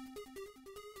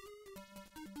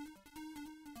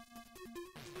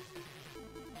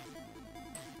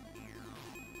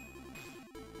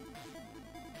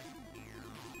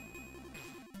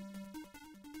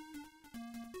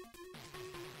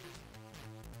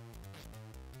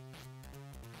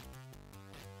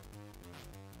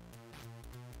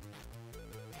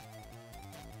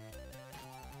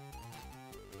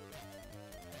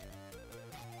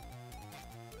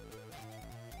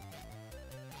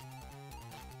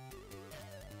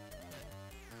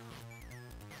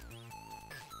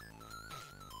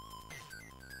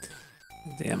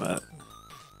 Damn it.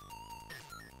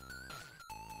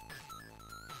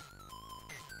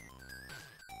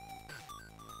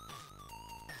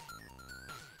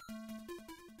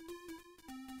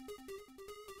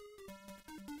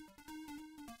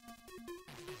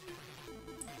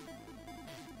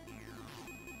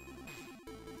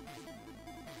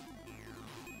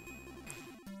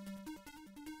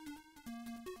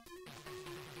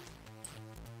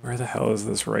 Where the hell is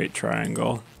this right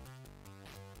triangle?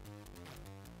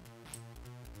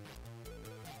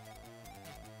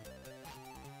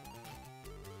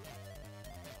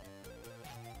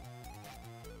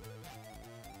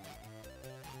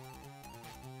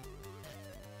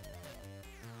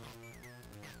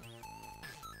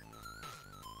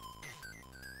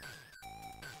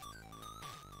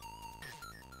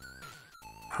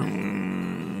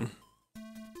 Hmm.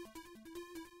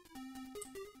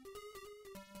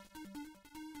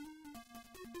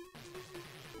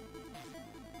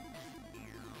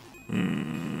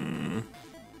 Hmm.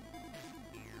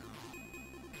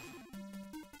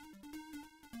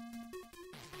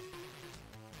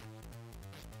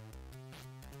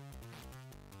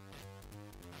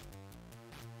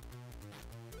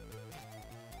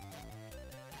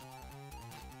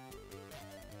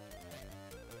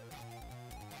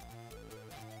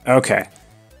 Okay.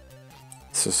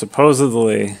 So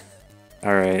supposedly,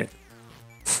 all right.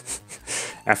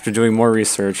 After doing more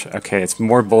research, okay, it's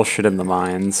more bullshit in the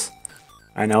mines.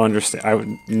 I now understand. I would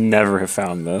never have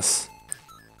found this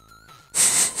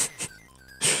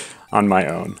on my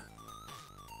own.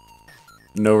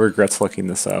 No regrets looking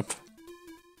this up.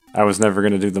 I was never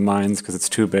gonna do the mines because it's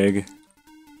too big.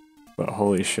 But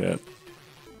holy shit.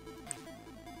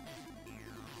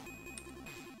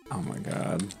 Oh my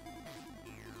god.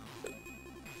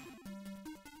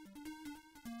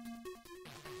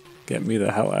 Get me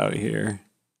the hell out of here.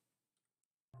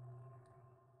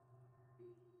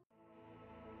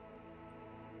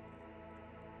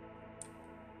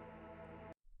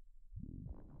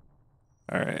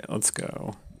 Alright, let's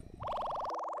go.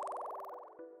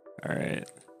 Alright.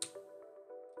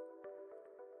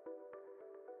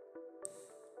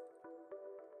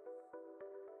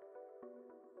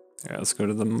 Alright, let's go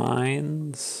to the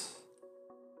mines.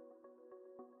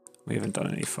 We haven't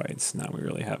done any fights. No, we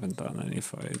really haven't done any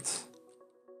fights.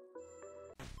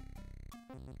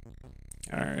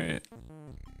 Alright.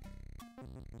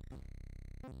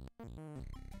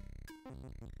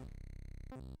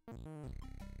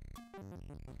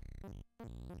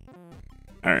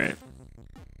 Alright.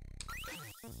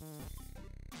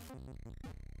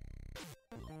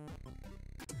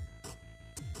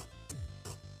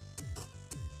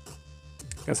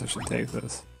 Guess I should take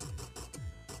this.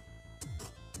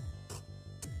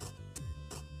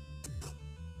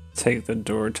 Take the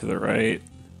door to the right.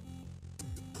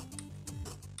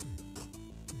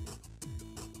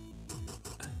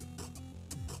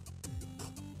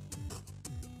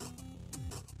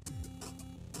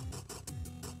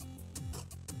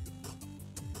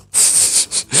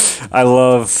 I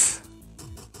love...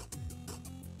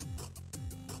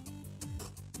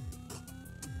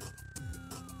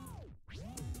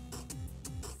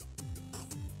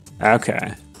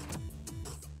 Okay.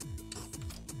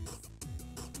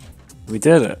 We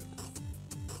did it.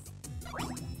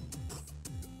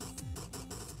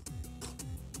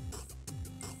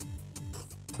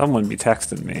 Someone be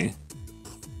texting me.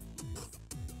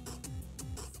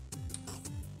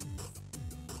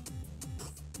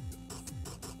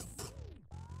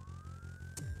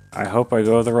 I hope I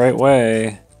go the right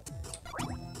way.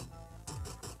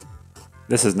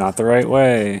 This is not the right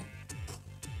way.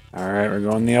 Alright, we're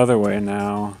going the other way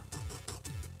now.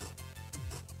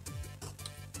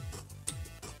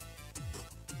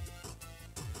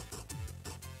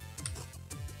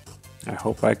 I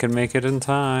hope I can make it in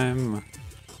time.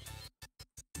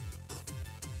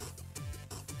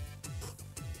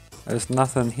 There's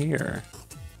nothing here.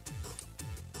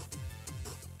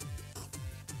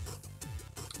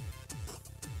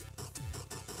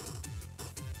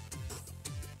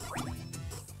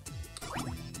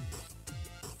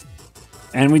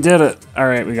 And we did it!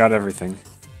 Alright, we got everything.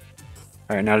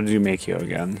 Alright, now to do Makio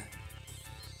again.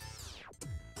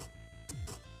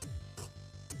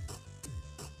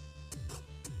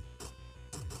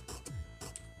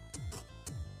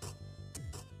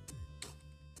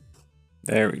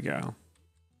 There we go.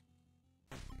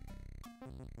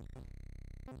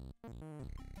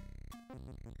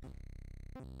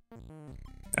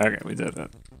 Okay, we did it.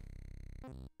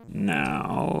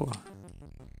 Now,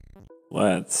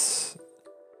 let's...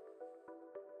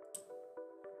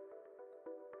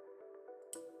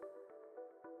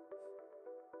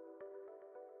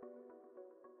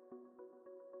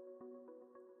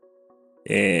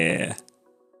 Yeah.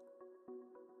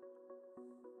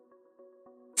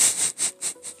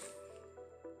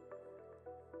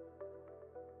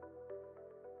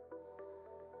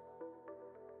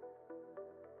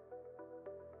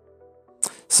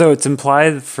 So it's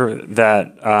implied for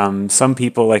that some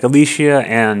people, like Alicia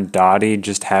and Dottie,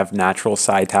 just have natural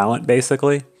psi talent,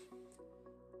 basically.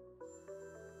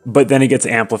 But then it gets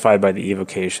amplified by the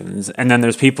evocations. And then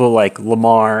there's people like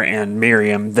Lamar and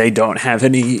Miriam, they don't have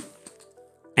any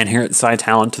inherent psi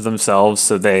talent to themselves,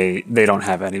 so they don't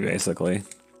have any, basically.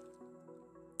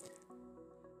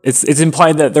 It's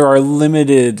implied that there are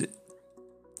limited,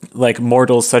 like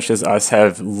mortals such as us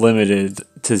have limited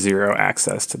to zero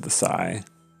access to the psi.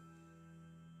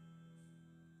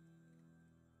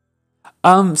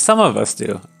 Some of us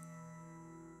do.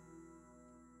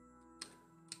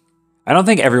 I don't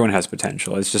think everyone has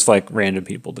potential. It's just like random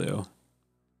people do.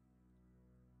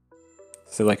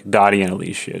 So like Dottie and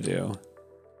Alicia do.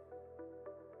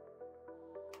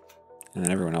 And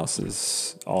then everyone else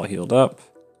is all healed up.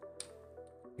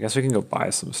 I guess we can go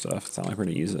buy some stuff. It's not like we're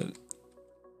gonna use it.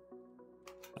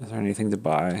 Is there anything to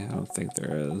buy? I don't think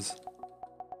there is.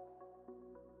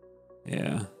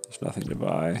 Yeah, there's nothing to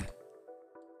buy.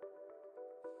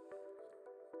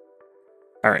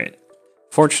 Alright.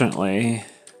 Fortunately,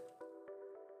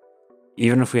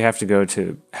 even if we have to go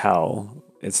to hell,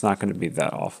 it's not going to be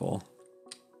that awful.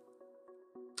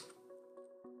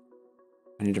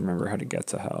 I need to remember how to get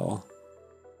to hell.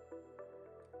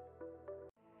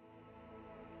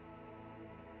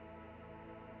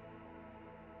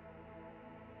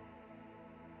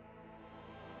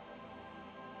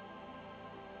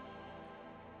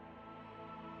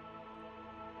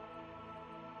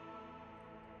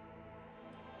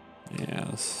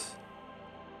 Yes.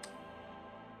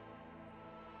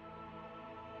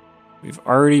 We've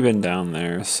already been down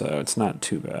there, so it's not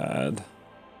too bad.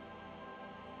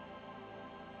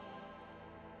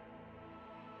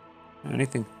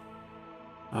 Anything?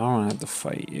 I don't want to have to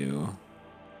fight you.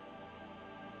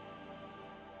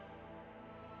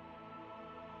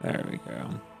 There we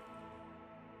go.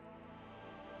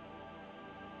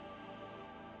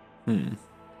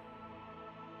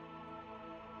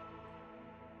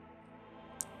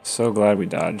 So glad we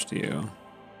dodged you.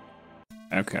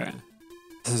 Okay.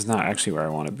 This is not actually where I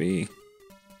want to be.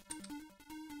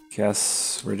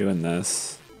 Guess we're doing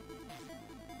this.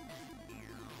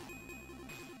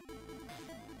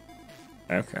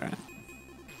 Okay.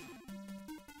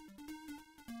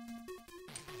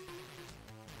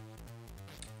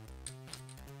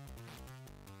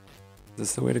 Is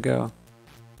this the way to go?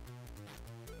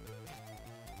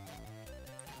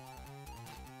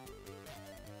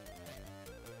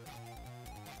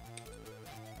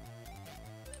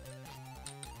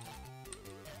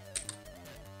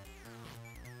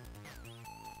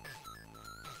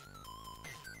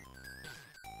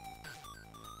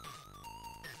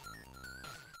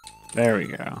 There we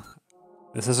go.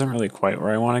 This isn't really quite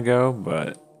where I want to go,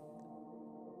 but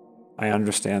I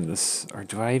understand this. Or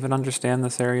do I even understand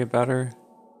this area better?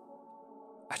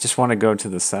 I just want to go to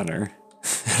the center.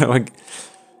 I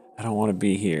don't want to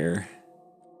be here.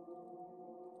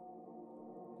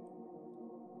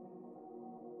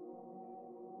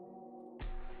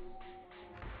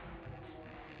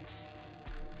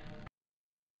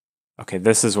 Okay,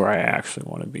 this is where I actually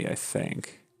want to be, I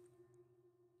think.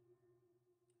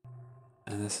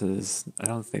 And this is... I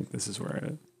don't think this is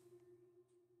where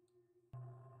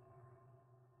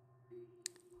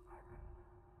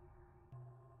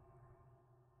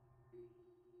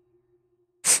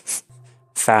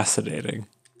Fascinating.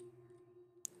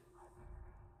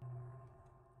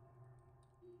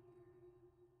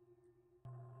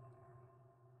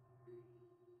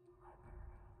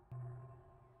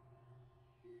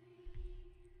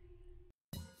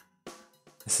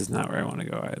 This is not where I want to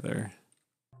go either.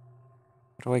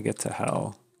 How do I get to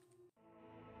hell?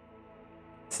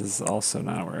 This is also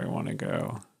not where I want to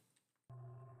go.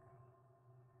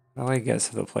 How do I get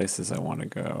to the places I want to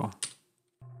go?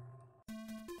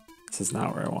 This is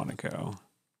not where I want to go.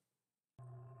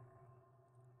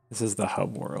 This is the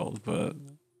hub world, but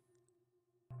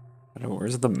I don't know,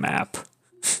 where's the map?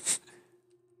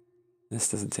 This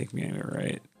doesn't take me anywhere,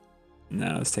 right?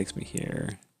 No, this takes me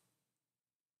here.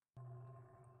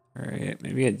 Alright,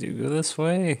 maybe I do go this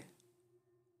way?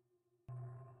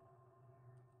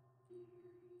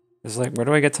 It's like, where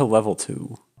do I get to level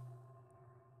 2?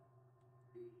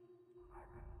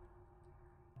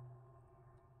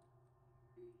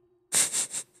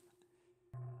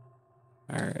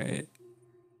 Alright.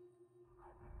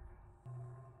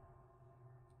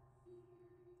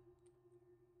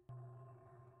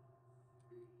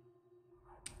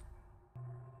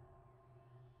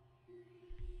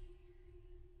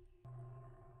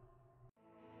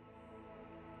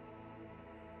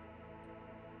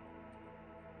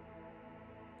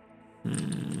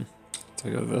 Do I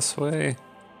go this way?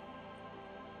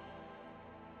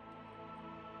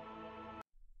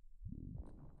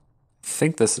 I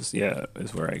think this is, yeah,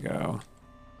 is where I go.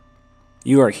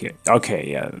 You are here.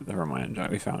 Okay, yeah, never mind.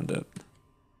 We found it.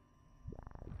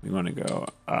 We want to go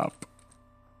up,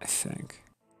 I think.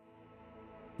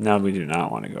 No, we do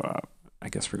not want to go up. I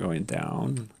guess we're going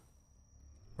down.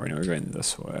 Or no, we're going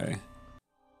this way.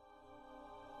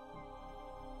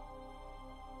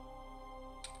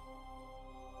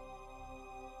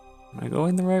 Am I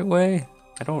going the right way?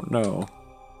 I don't know.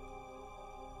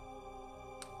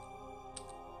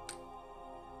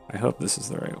 I hope this is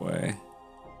the right way.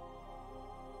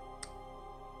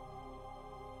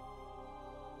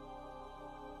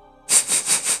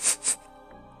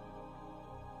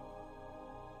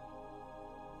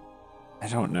 I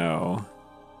don't know.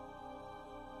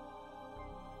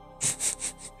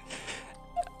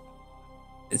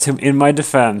 In my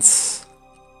defense,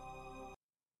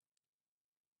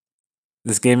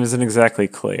 this game isn't exactly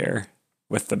clear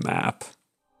with the map.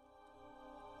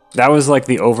 That was like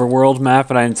the overworld map,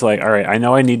 and I'm like, alright, I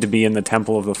know I need to be in the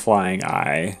Temple of the Flying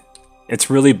Eye. It's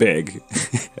really big.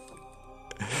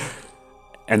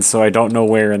 And so I don't know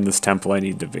where in this temple I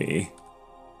need to be.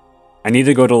 I need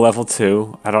to go to level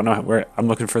 2. I don't know where. I'm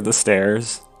looking for the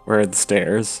stairs. Where are the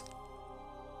stairs?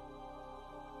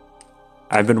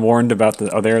 I've been warned about the...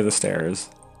 Oh, there are the stairs.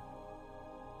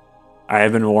 I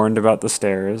have been warned about the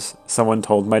stairs. Someone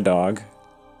told my dog.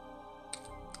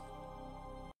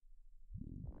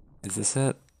 Is this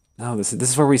it? No, this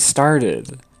is where we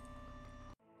started.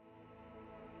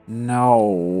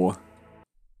 No.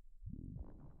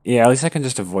 Yeah, at least I can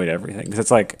just avoid everything. Because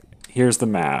it's like, here's the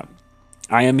map.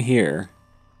 I am here.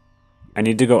 I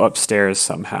need to go upstairs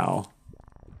somehow.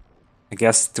 I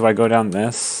guess, do I go down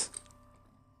this?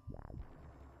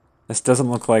 This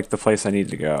doesn't look like the place I need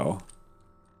to go.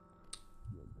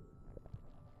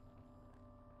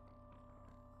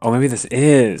 Oh, maybe this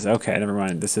is. Okay, never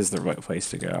mind. This is the right place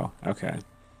to go. Okay.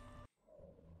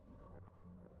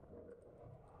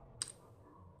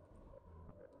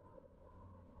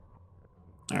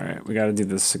 Alright, we gotta do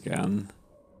this again.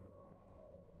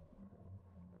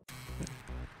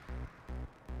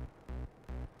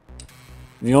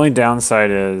 The only downside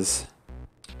is...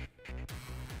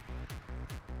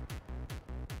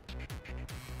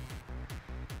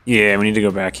 Yeah, we need to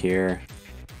go back here.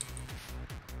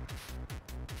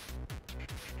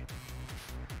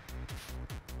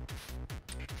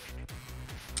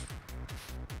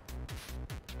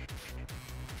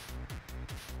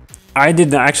 I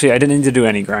didn't need to do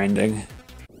any grinding.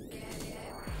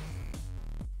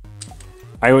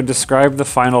 I would describe the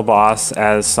final boss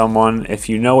as someone, if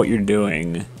you know what you're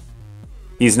doing,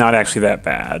 he's not actually that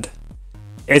bad.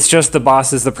 It's just the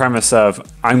boss is the premise of,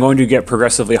 I'm going to get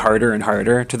progressively harder and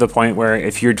harder to the point where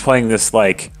if you're playing this,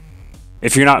 like,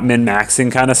 if you're not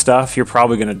min-maxing kind of stuff, you're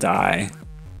probably going to die.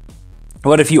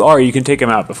 But if you are, you can take him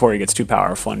out before he gets too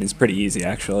powerful, and he's pretty easy,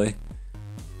 actually.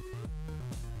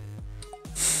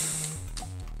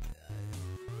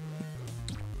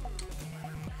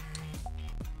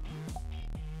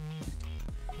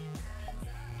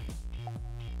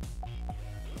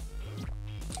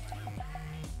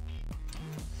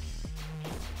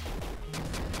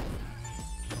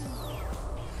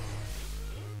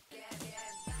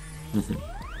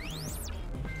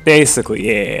 Basically,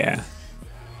 yeah.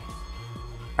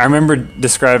 I remember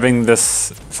describing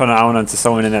this phenomenon to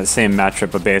someone in that same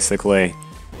matchup, but basically,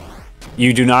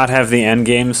 you do not have the end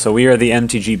game, so we are the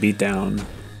MTG beatdown.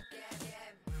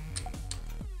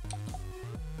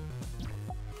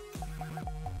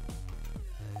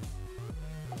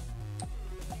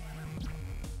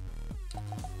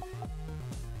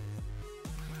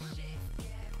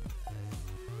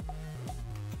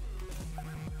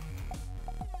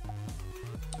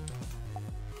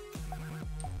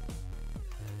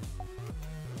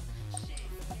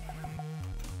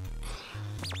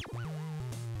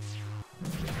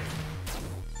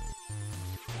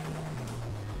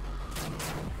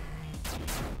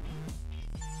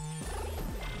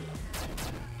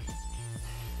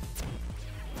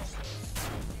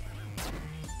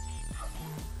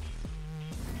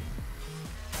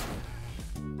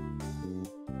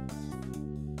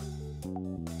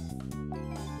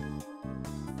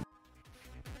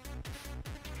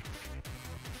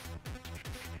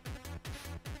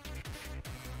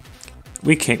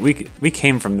 We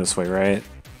came from this way, right?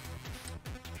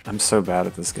 I'm so bad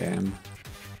at this game.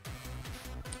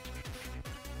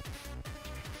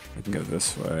 We can go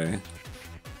this way.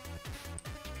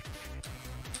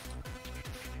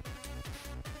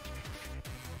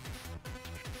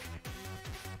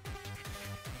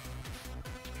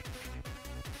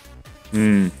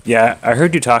 Yeah, I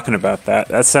heard you talking about that.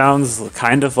 That sounds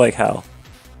kind of like hell.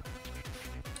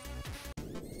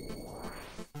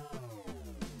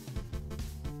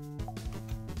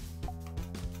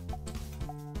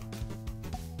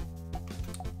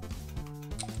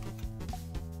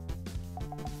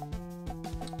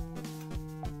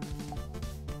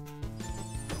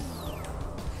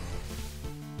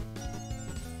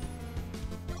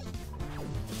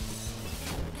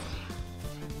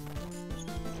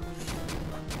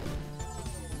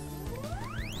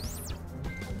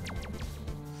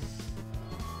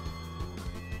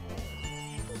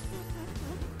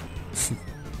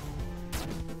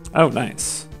 Oh,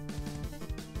 nice.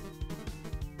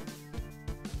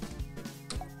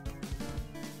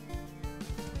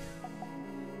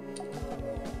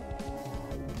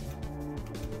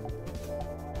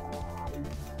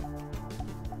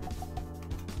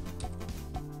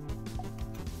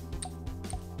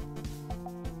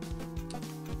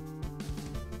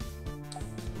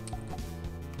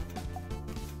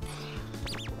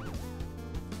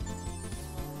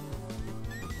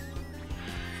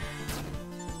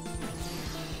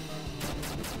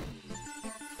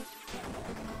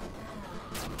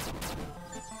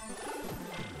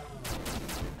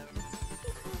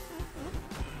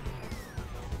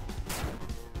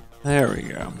 There we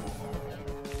go.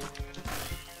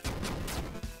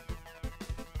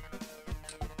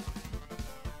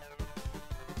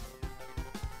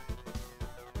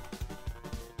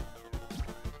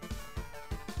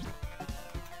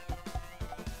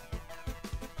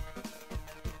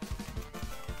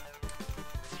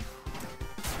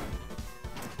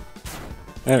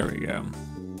 There we go.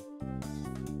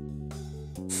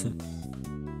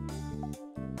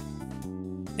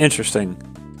 Interesting.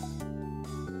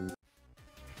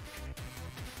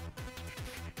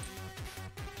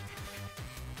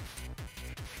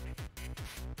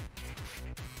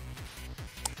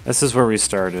 This is where we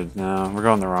started. No, we're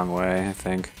going the wrong way, I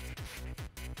think.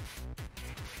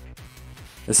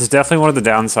 This is definitely one of the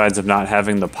downsides of not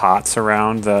having the pots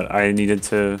around that I needed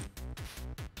to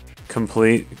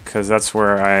complete, because that's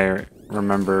where I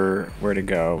remember where to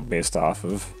go based off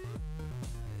of.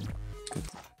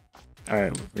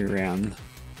 Alright, we ran.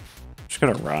 Just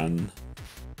gonna run.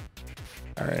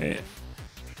 Alright.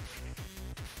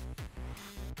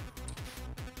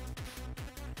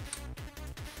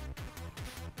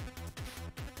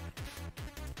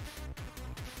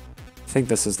 I think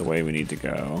this is the way we need to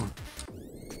go.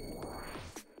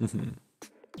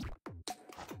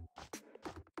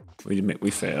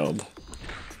 We failed.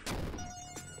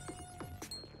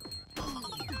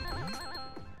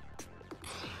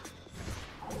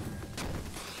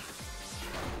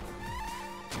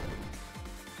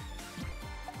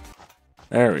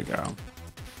 There we go.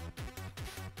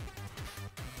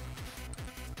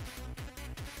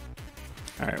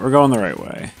 Alright, we're going the right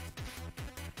way.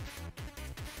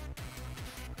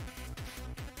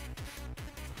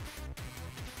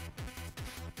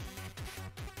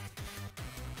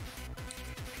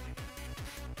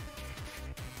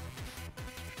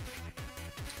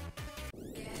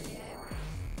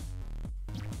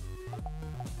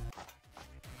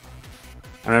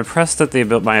 I'm impressed at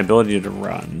my ability to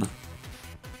run.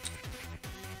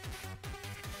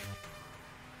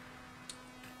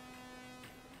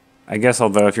 I guess,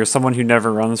 although, if you're someone who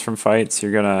never runs from fights,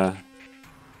 you're gonna...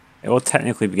 It will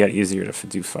technically get easier to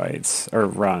do fights, or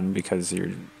run, because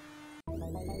you're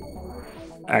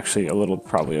actually a little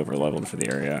probably over-leveled for the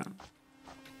area.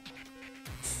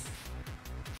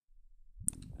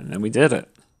 And then we did it.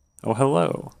 Oh,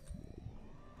 hello.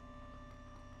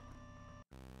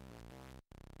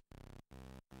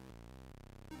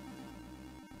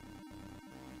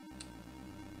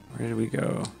 Where did we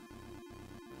go?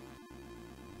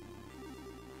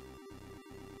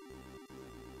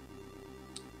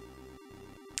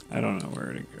 I don't know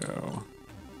where to go.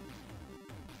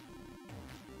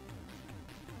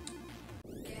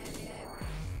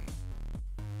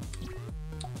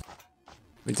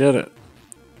 We did it.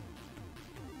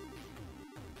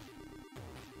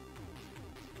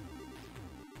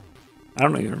 I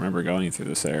don't even remember going through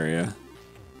this area.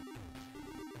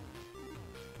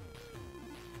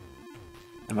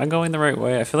 Am I going the right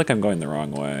way? I feel like I'm going the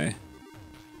wrong way.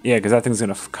 Yeah, because that thing's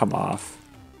gonna come off.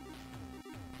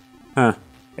 Huh.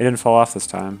 It didn't fall off this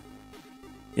time.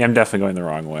 Yeah, I'm definitely going the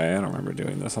wrong way. I don't remember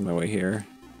doing this on my way here.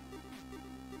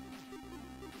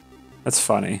 That's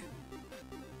funny.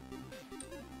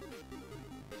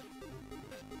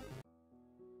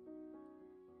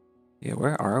 Yeah,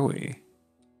 where are we?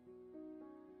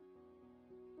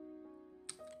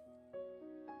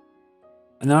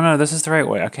 No, this is the right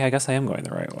way. Okay, I guess I am going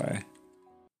the right way.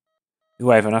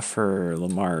 Ooh, I have enough for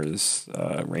Lamar's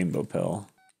rainbow pill.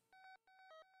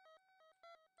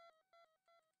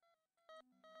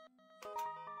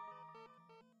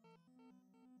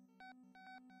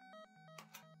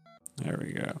 There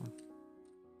we go.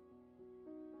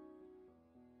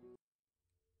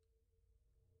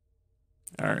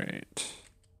 All right.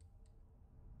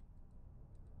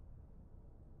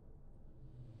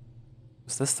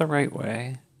 Is this the right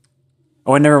way?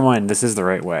 Oh, never mind. This is the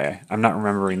right way. I'm not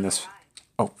remembering this.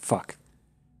 Oh, fuck.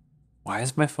 Why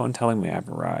is my phone telling me I've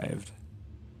arrived?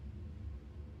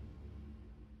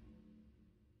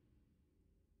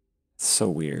 It's so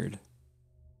weird.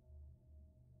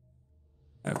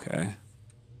 Okay.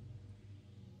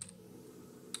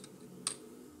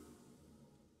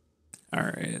 All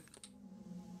right.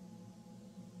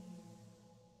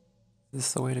 Is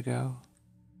this the way to go?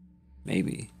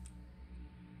 Maybe.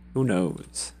 Who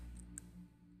knows?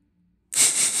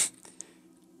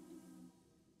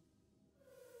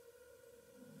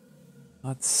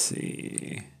 Let's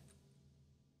see.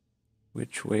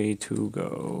 Which way to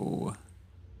go?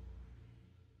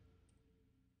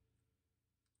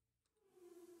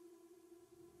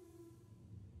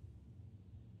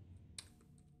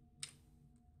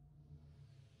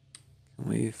 Can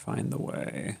we find the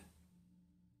way?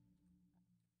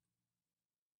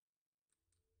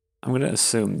 I'm going to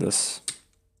assume this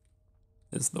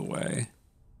is the way.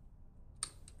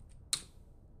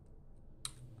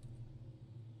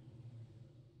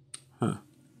 Huh.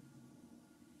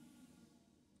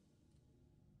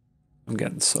 I'm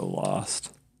getting so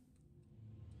lost.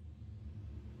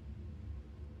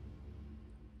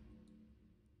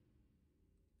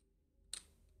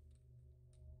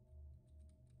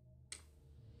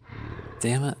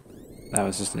 Damn it. That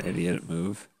was just an idiot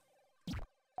move.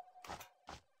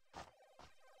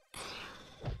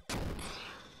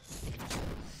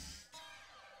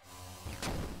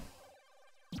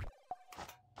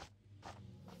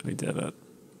 We did it.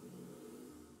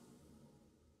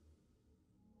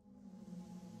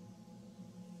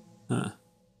 Huh.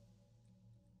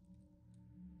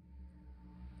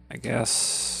 I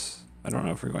guess... I don't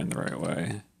know if we're going the right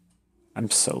way. I'm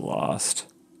so lost.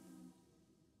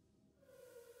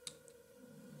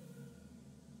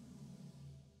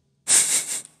 I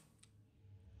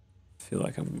feel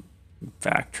like I'm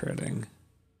backtracking.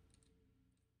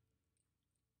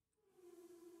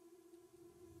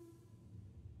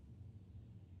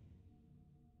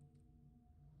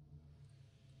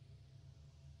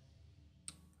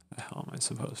 Where the hell am I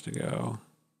supposed to go?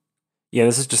 Yeah,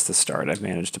 this is just the start. I've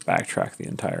managed to backtrack the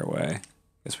entire way.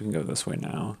 Guess we can go this way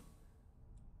now.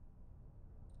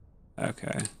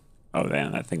 Okay. Oh,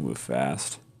 damn, that thing moved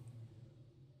fast.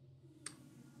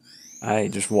 I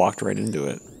just walked right into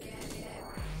it.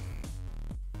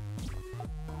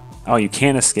 Oh, you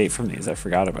can't escape from these. I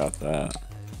forgot about that.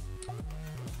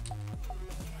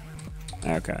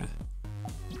 Okay.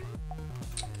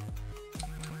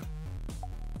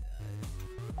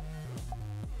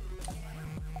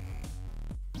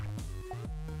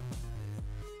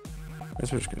 I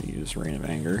guess we're just gonna use Rain of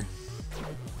Anger.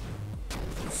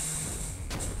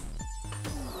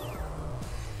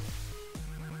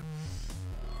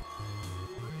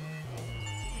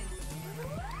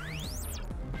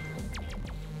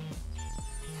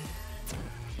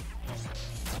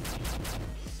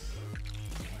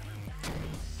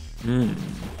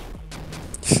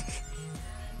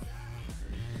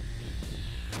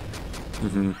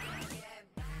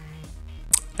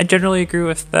 I generally agree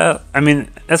with that. I mean,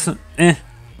 that's I mean,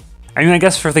 I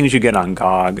guess for things you get on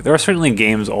GOG, there are certainly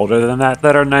games older than that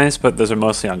that are nice, but those are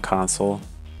mostly on console.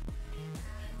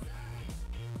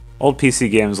 Old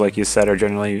PC games, like you said, are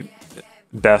generally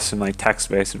best in like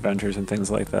text-based adventures and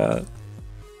things like that.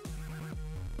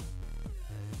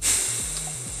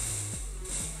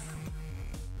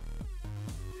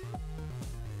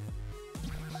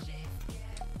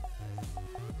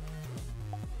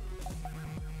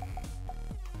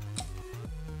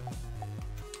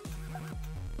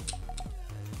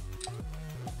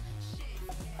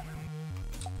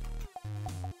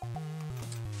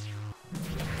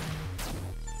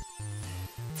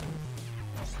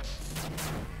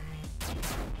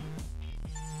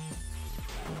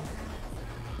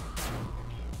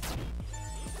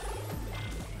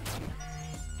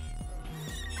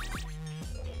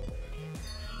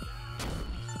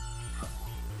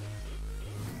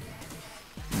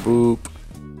 boop.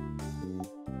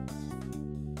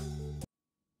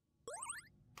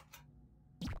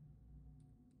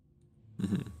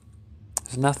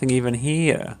 There's nothing even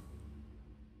here.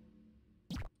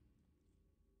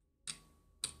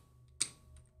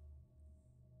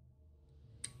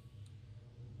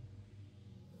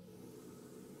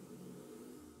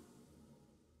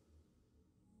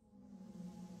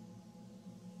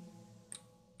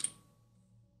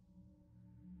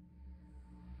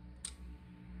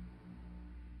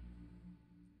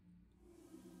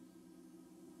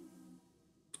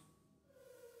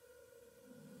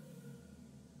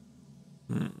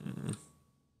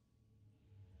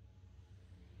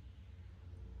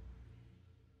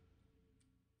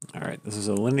 Alright, this is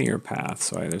a linear path,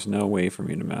 so there's no way for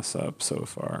me to mess up so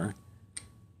far.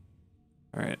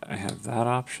 Alright, I have that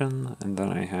option, and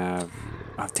then I have...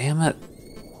 Oh, damn it!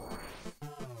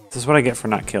 This is what I get for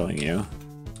not killing you.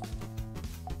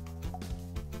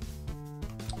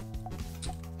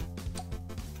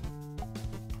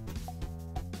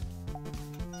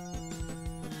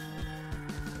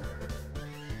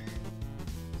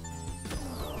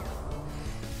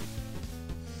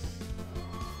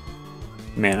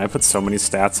 Man, I put so many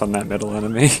stats on that middle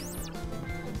enemy.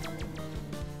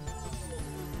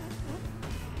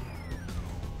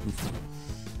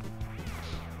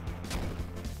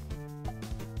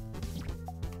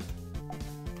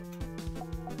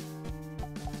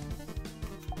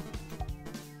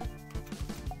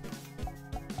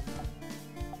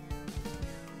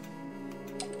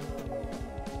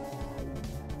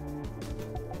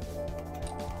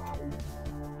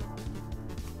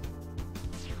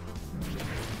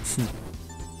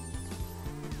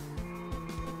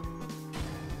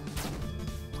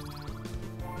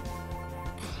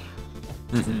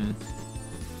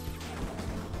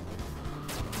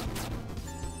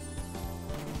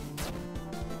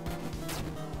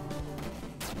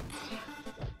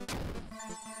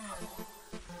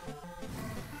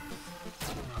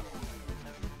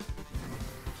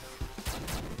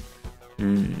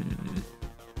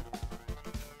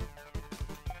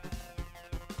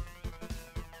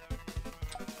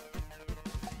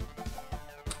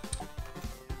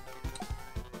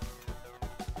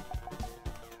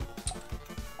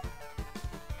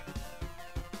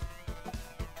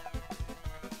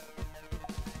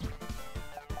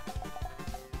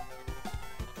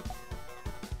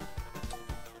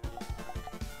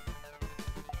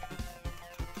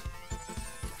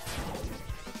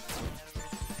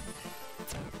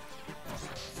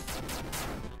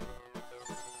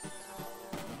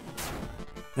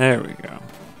 There we go.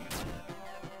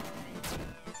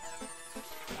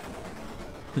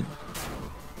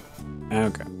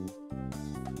 Okay.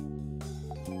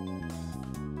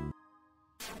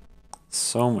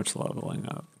 So much leveling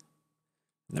up.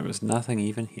 There was nothing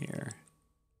even here.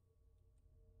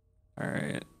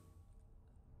 Alright.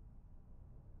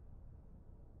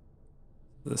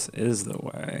 This is the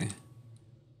way.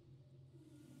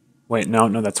 Wait, no,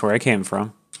 that's where I came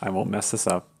from. I won't mess this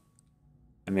up.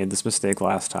 I made this mistake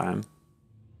last time.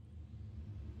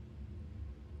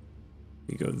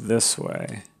 We go this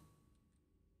way.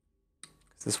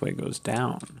 This way goes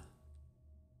down.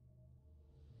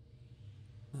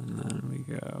 And then we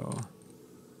go...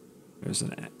 There's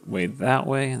a way that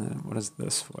way, and then what is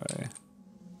this way?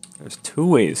 There's two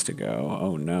ways to go.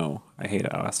 Oh no, I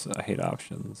hate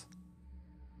options.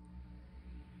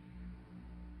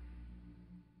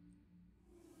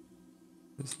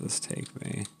 Where does this take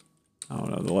me? Oh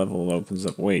no, the level opens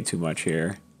up way too much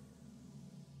here.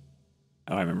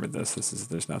 Oh, I remember this.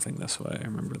 There's nothing this way. I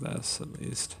remember this, at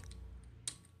least.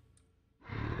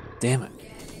 Damn it.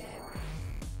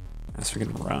 I guess we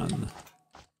can run.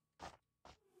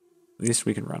 At least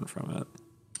we can run from it.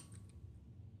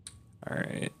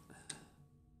 Alright.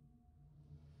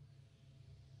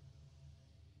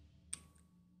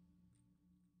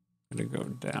 I'm gonna go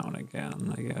down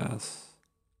again, I guess.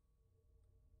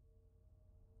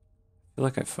 I feel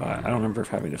like I fought. I don't remember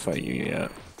having to fight you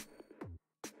yet.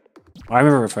 Oh, I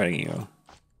remember fighting you.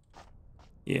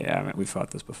 Yeah, I mean, we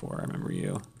fought this before. I remember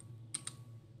you.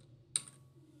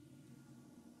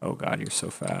 Oh god, you're so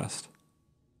fast.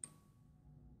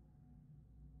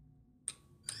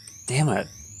 Damn it.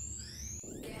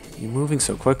 You're moving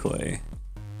so quickly.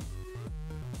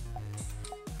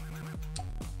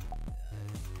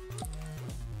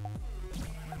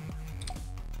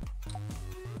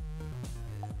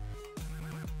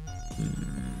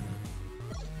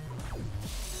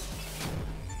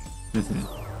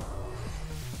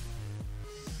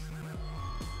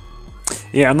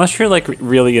 Yeah, unless you're like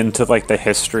really into like the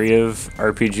history of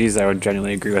RPGs, I would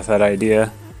genuinely agree with that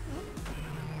idea.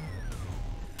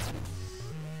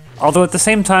 Although at the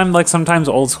same time, like sometimes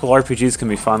old school RPGs can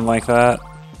be fun like that.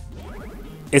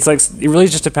 It's like, it really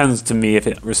just depends to me if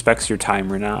it respects your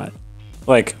time or not.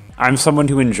 Like, I'm someone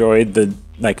who enjoyed the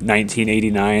like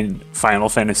 1989 Final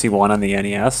Fantasy 1 on the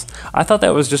NES. I thought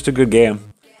that was just a good game.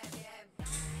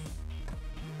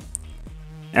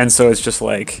 And so it's just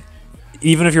like,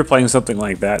 even if you're playing something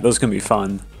like that, those can be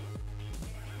fun.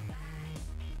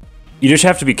 You just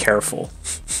have to be careful.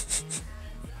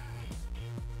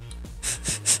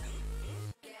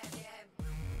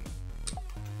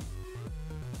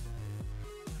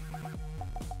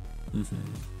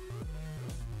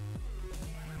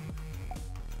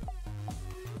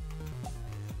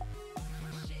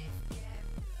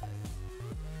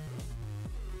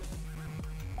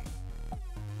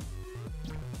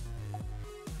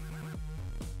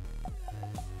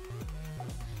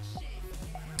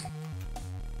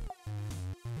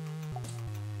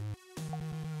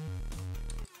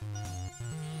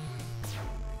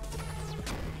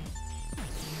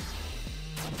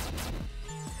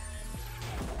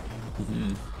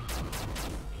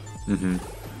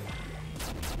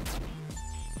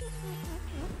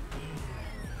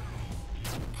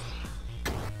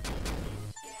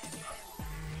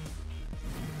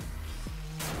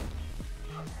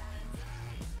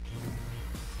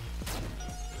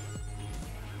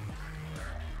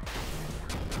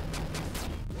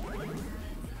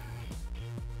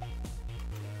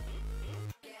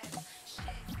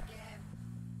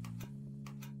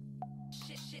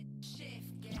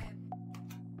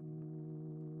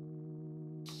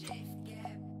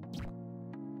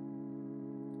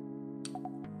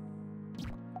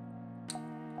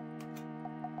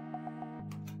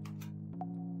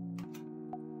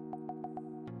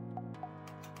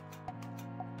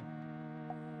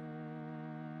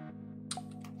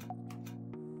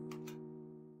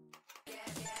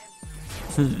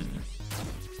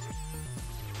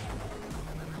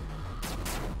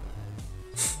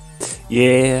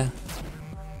 Yeah.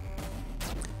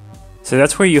 So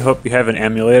that's where you hope you have an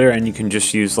emulator and you can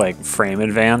just use like frame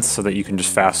advance so that you can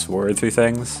just fast forward through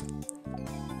things.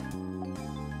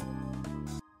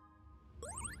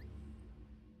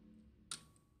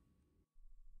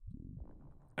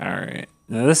 Alright.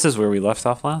 Now this is where we left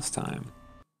off last time.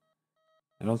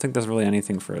 I don't think there's really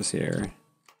anything for us here.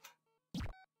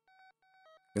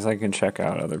 Because I can check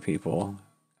out other people.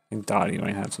 I think Dottie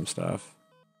might have some stuff.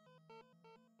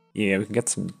 Yeah, we can get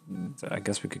some... I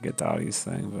guess we could get Dottie's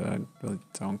thing, but I really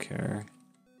don't care.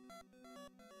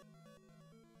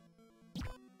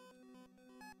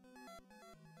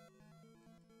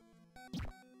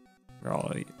 We're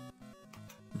all...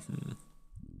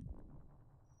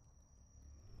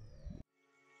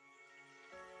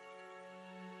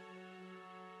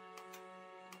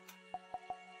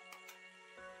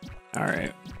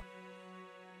 Alright.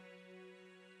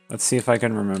 Let's see if I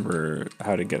can remember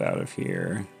how to get out of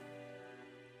here.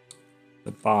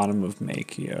 The bottom of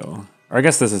Makio. Or I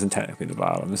guess this isn't technically the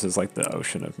bottom. This is like the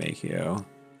ocean of Makio.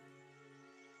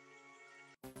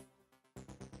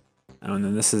 Oh, and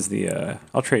then this is the,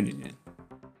 I'll trade you.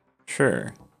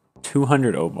 Sure.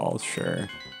 200 O-balls, sure.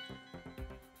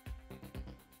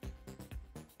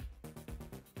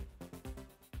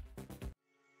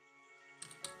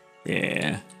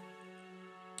 Yeah.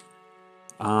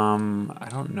 I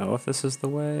don't know if this is the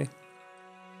way.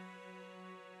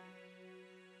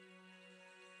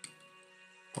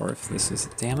 Or if this is...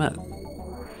 Damn it.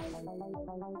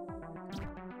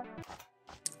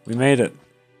 We made it.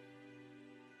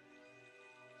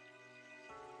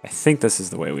 I think this is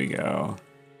the way we go.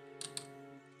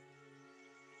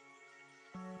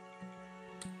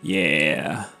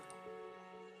 Yeah.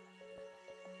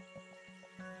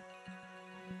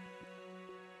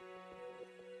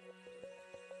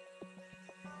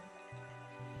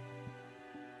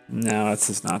 No, this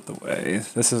is not the way.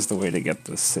 This is the way to get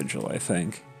the sigil, I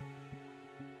think.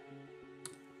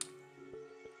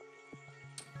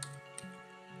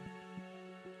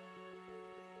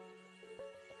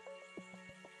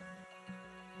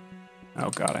 Oh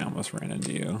god, I almost ran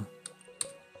into you.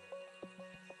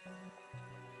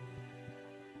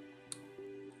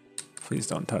 Please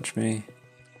don't touch me.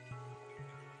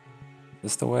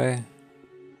 This the way?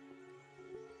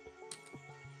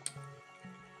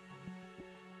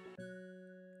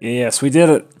 Yes, we did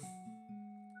it!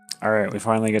 Alright, we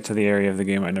finally get to the area of the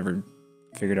game I never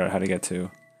figured out how to get to.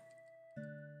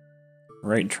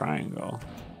 Right triangle.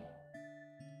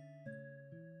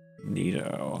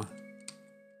 Neato.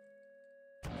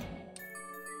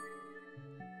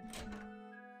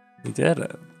 We did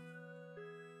it.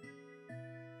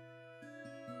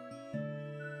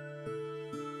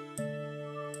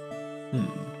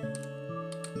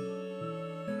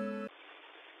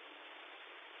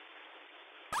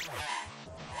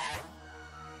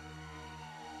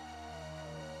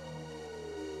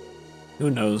 Who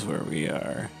knows where we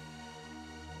are?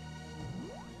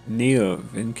 Neo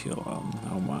Vinculum.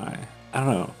 Oh my. I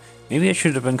don't know. Maybe it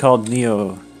should have been called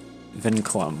Neo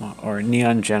Vinculum or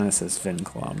Neon Genesis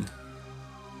Vinculum.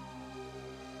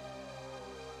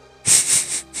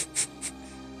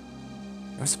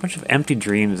 There was a bunch of empty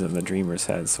dreams in the dreamer's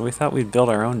head, so we thought we'd build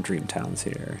our own dream towns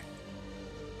here.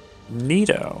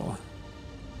 Neato.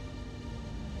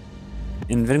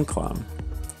 In Vinculum,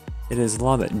 it is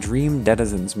law that dream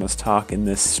denizens must talk in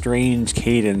this strange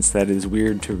cadence that is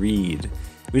weird to read.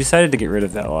 We decided to get rid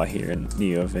of that law here in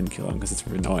Neo Vinculum because it's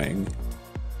annoying.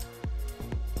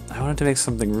 I wanted to make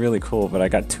something really cool, but I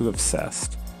got too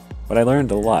obsessed. But I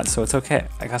learned a lot, so it's okay.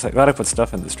 I guess I gotta put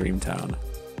stuff in this dream town.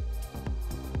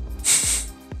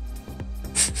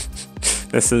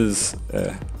 This is,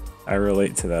 I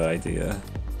relate to that idea.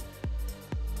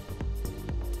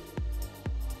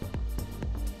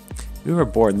 We were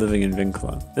bored living in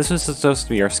Vinculum. This was supposed to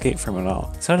be our escape from it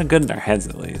all. It sounded good in our heads,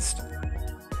 at least.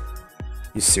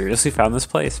 You seriously found this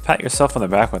place? Pat yourself on the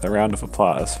back with a round of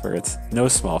applause, for it's no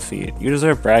small feat. You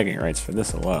deserve bragging rights for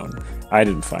this alone. I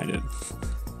didn't find it.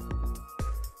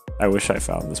 I wish I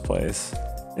found this place.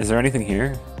 Is there anything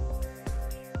here?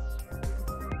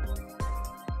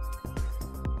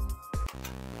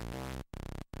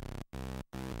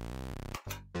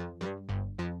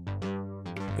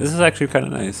 This is actually kind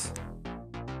of nice.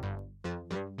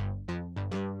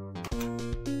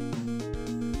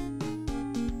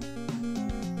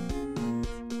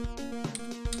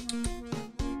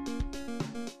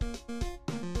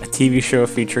 A TV show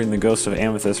featuring the ghost of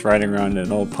Amethyst riding around in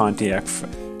an old Pontiac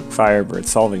Firebird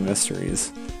solving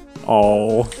mysteries.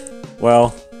 Oh,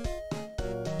 well,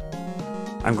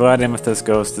 I'm glad Amethyst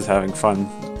Ghost is having fun.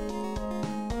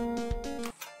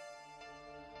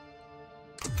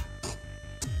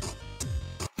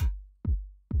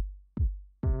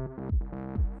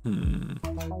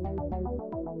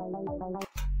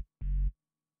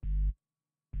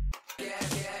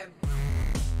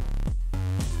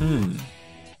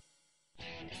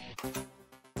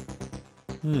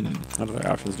 What other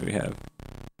options do we have?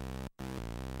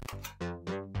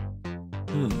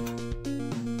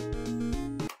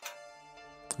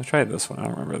 I tried this one. I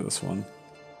don't remember this one.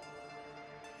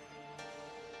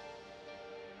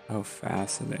 Oh,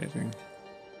 fascinating.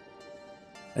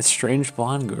 A strange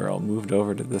blonde girl moved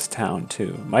over to this town,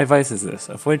 too. My advice is this.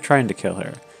 Avoid trying to kill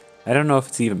her. I don't know if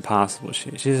it's even possible.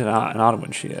 She's an odd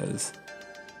one, she is.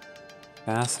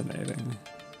 Fascinating.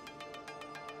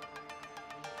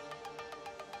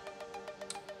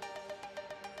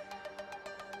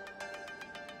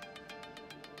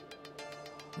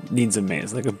 Needs a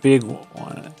maze, like a big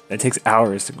one. It takes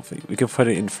hours to complete. We could put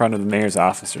it in front of the mayor's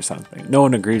office or something. No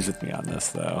one agrees with me on this,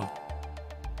 though.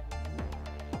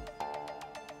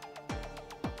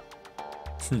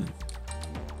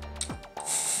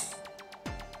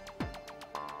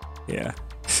 Yeah.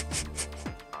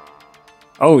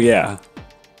 Oh, yeah.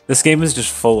 This game is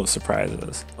just full of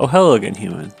surprises. Oh, hello again,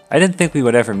 human. I didn't think we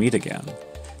would ever meet again.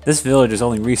 This village is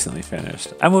only recently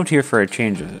finished. I moved here for a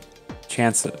chance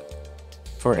of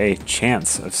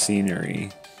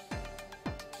scenery.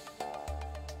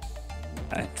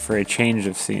 For a change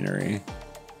of scenery.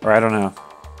 Or I don't know.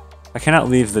 I cannot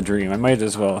leave the dream. I might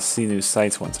as well see new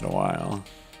sights once in a while.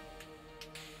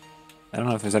 I don't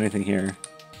know if there's anything here.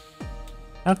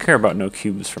 I don't care about no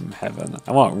cubes from heaven.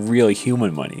 I want real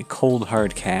human money. Cold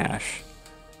hard cash.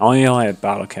 I only have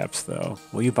bottle caps though.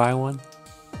 Will you buy one?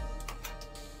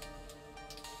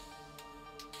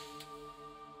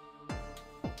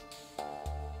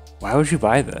 Why would you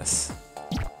buy this?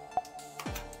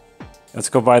 Let's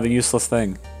go buy the useless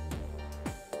thing.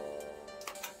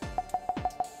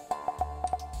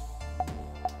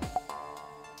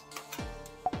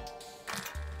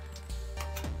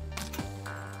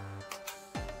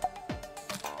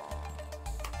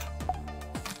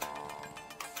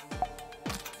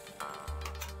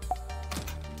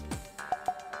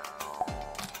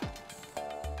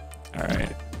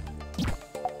 Alright.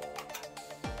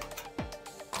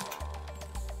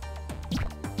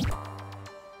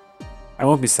 I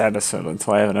won't be satisfied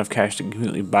until I have enough cash to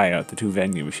completely buy out the 2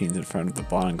 vending machines in front of the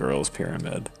blonde girl's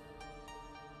pyramid.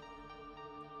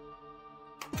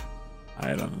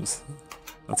 Items.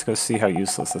 Let's go see how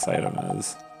useless this item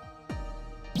is.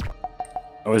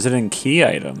 Oh, is it in key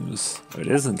items? Oh, it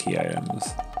is in key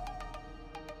items.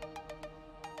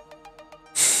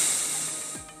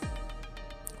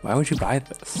 Why would you buy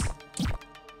this?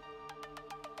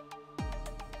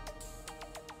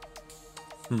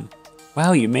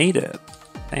 Wow, you made it.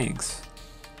 Thanks.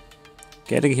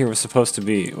 Getting here was supposed to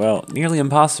be, well, nearly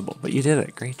impossible, but you did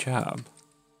it. Great job.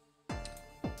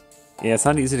 Yeah, it's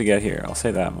not easy to get here. I'll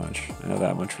say that much. I know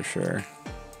that much for sure.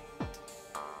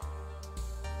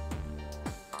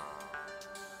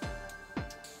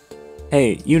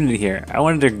 Hey, Unity here. I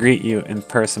wanted to greet you in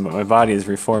person, but my body is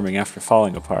reforming after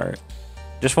falling apart.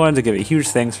 Just wanted to give a huge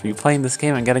thanks for you playing this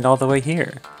game and getting all the way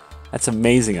here. That's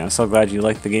amazing. I'm so glad you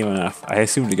liked the game enough. I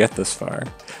assumed to get this far.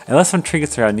 I left some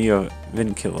trinkets around Neo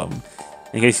Vinculum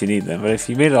in case you need them, but if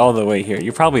you made it all the way here,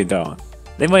 you probably don't.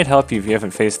 They might help you if you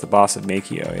haven't faced the boss of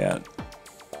Makio yet.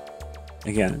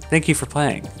 Again, thank you for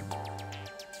playing.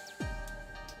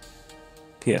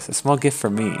 P.S. A small gift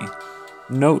from me.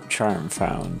 Note charm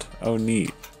found. Oh,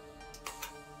 neat.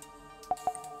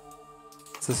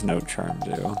 What's this note charm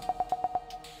do?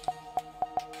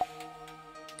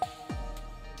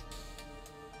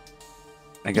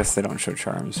 I guess they don't show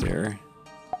charms here.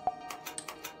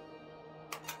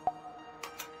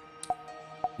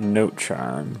 Note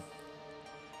charm.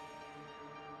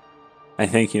 I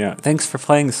think, you know, thanks for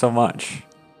playing so much.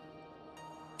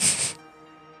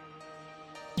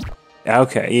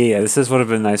 Okay, yeah, this would have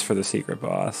been nice for the secret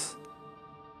boss.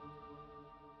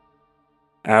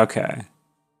 Okay.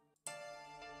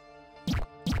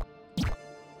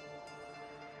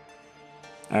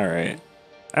 Alright.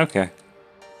 Okay.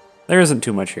 There isn't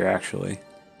too much here, actually.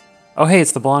 Oh, hey,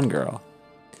 it's the blonde girl.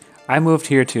 I moved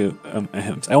here to...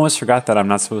 I almost forgot that I'm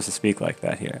not supposed to speak like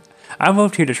that here. I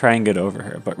moved here to try and get over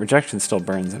her, but rejection still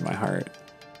burns in my heart.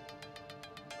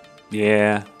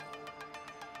 Yeah.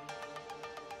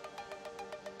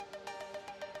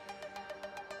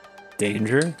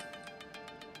 Danger?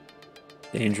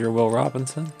 Danger, Will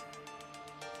Robinson?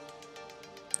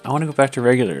 I want to go back to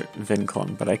regular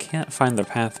Vinculum, but I can't find the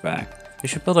path back. They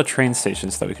should build a train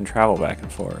station so that we can travel back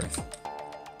and forth.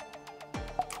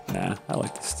 Nah, I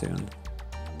like this tune.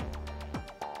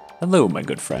 Hello, my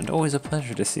good friend. Always a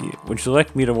pleasure to see you. Would you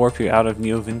like me to warp you out of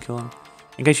Neo Vinculum?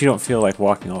 In case you don't feel like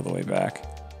walking all the way back.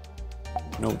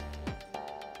 Nope.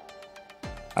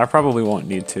 I probably won't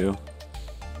need to.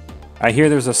 I hear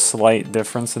there's a slight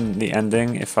difference in the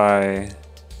ending if I...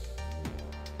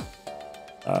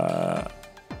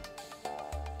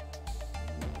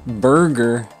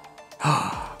 Burger.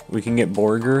 We can get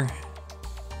Burger.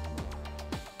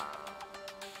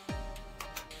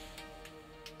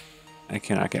 I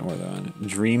cannot get more than one.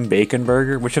 Dream Bacon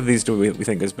Burger? Which of these do we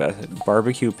think is best?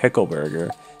 Barbecue Pickle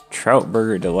Burger, Trout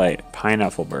Burger Delight,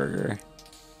 Pineapple Burger.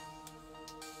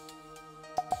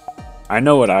 I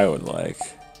know what I would like.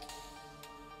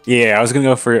 Yeah, I was gonna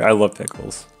go for, I love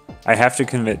pickles. I have to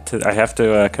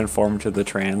conform to the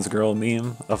trans girl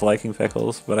meme of liking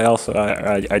pickles, but I also,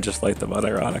 I just like them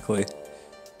unironically.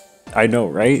 I know,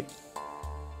 right?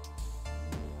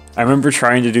 I remember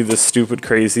trying to do this stupid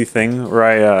crazy thing where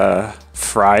I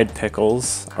fried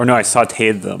pickles, or no, I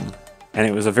sauteed them, and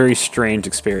it was a very strange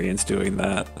experience doing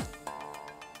that.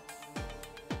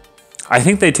 I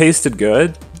think they tasted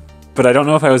good, but I don't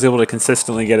know if I was able to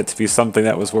consistently get it to be something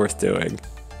that was worth doing.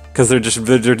 Because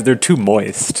they're too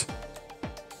moist.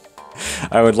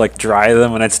 I would like dry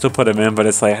them and I'd still put them in, but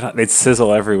it's like they'd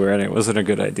sizzle everywhere and it wasn't a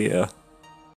good idea.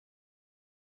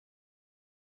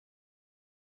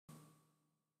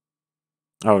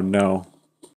 Oh no.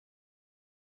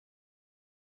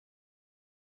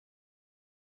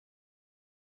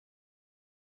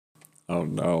 Oh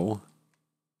no.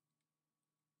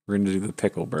 We're gonna do the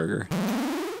pickle burger.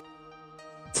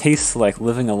 Tastes like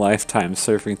living a lifetime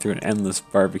surfing through an endless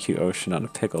barbecue ocean on a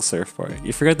pickle surfboard.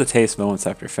 You forget the taste moments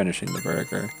after finishing the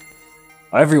burger.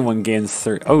 Everyone gains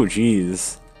oh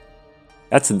geez.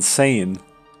 That's insane.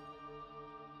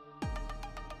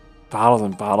 Bottles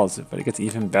and bottles of it, but it gets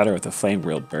even better with a flame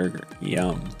grilled burger.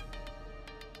 Yum.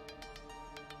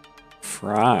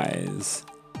 Fries.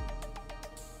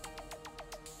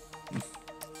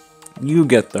 You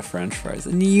get the french fries,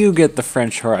 and you get the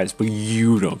french fries, but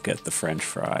you don't get the french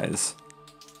fries.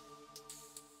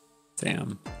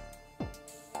 Damn.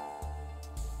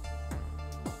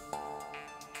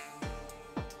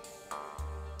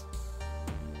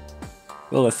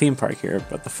 Well, a theme park here,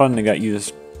 but the funding got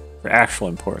used for actual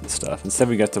important stuff. Instead,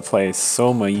 we got to play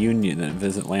Soma Union and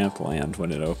visit Lampland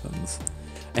when it opens.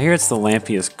 I hear it's the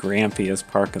lampiest, grampiest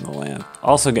park in the land.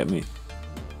 Also get me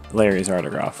Larry's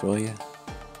autograph, will you?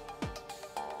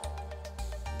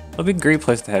 It'll be a great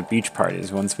place to have beach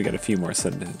parties once we get a few more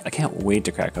citizens. I can't wait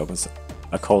to crack open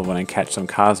a cold one and catch some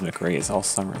cosmic rays all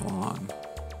summer long.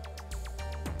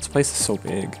 This place is so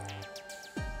big.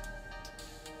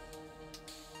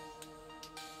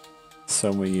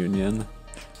 Soma Union.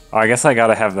 Oh, I guess I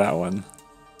gotta have that one.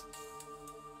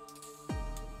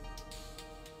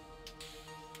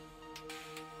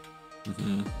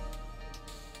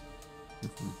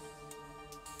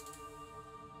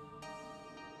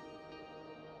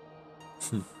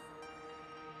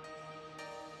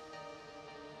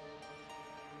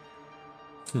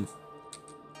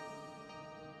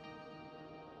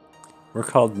 We're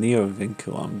called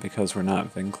neovinculum because we're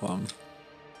not vinculum.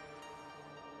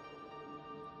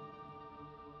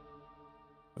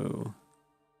 Ooh.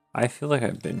 I feel like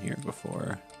I've been here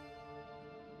before.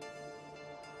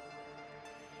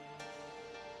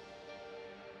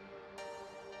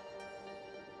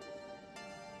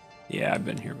 Yeah, I've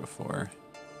been here before.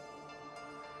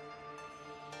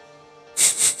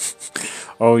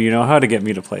 Oh, you know how to get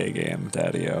me to play a game,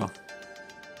 Daddy-o.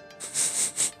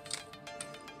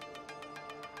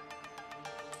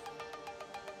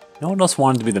 No one else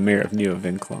wanted to be the mayor of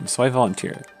Neovinculum, so I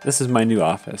volunteered. This is my new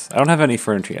office. I don't have any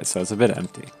furniture yet, so it's a bit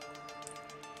empty.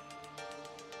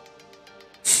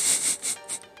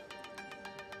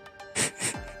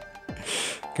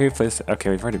 Great place.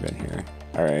 Okay, we've already been here.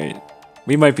 Alright.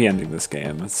 We might be ending this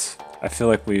game. I feel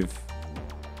like we've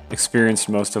experienced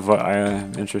most of what I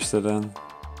am interested in.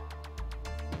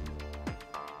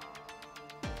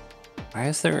 Why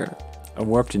is there a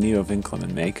warp to Neovinculum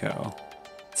in Mako?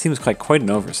 Seems quite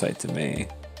an oversight to me.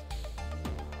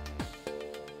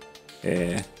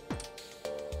 There's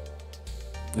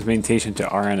meditation to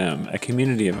RNM, a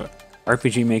community of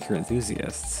RPG Maker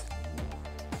enthusiasts.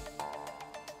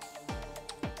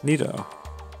 Neato.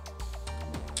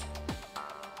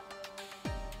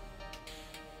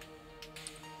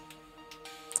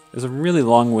 There's a really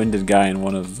long-winded guy in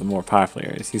one of the more popular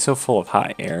areas. He's so full of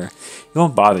hot air. He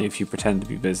won't bother you if you pretend to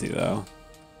be busy, though.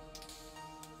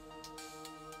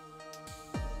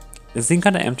 Is the thing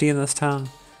kind of empty in this town?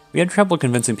 We had trouble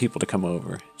convincing people to come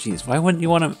over. Jeez, why wouldn't you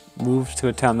want to move to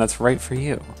a town that's right for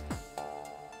you?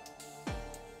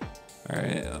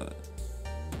 Alright.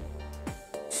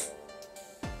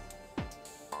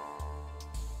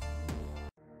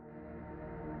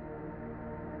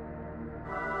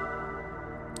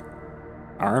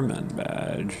 Armin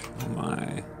badge. Oh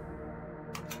my.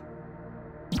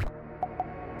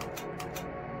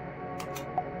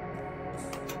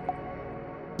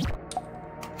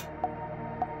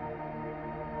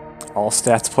 All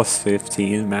stats plus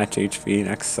 15, match HP,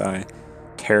 next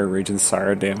terror rage and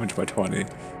sorrow damage by 20.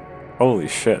 Holy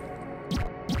shit.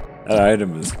 That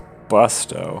item is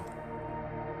busto.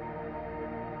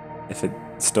 If it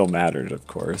still mattered, of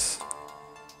course.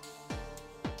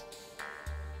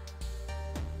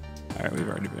 Alright, we've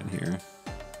already been here.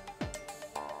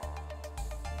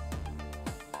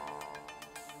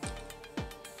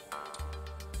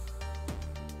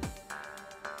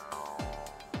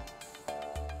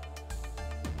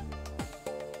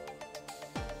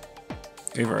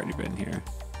 We've already been here.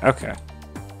 Okay.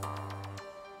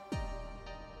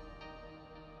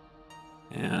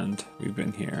 And we've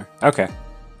been here. Okay.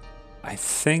 I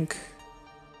think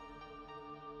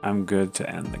I'm good to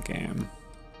end the game.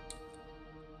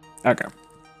 Okay.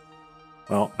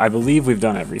 Well, I believe we've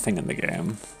done everything in the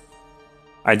game.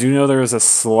 I do know there is a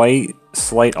slight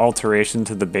alteration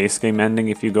to the base game ending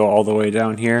if you go all the way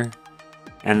down here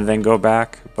and then go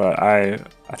back, but I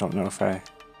don't know if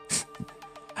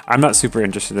I'm not super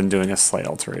interested in doing a slight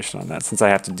alteration on that since I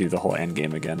have to do the whole end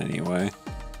game again anyway.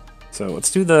 So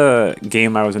let's do the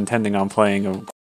game I was intending on playing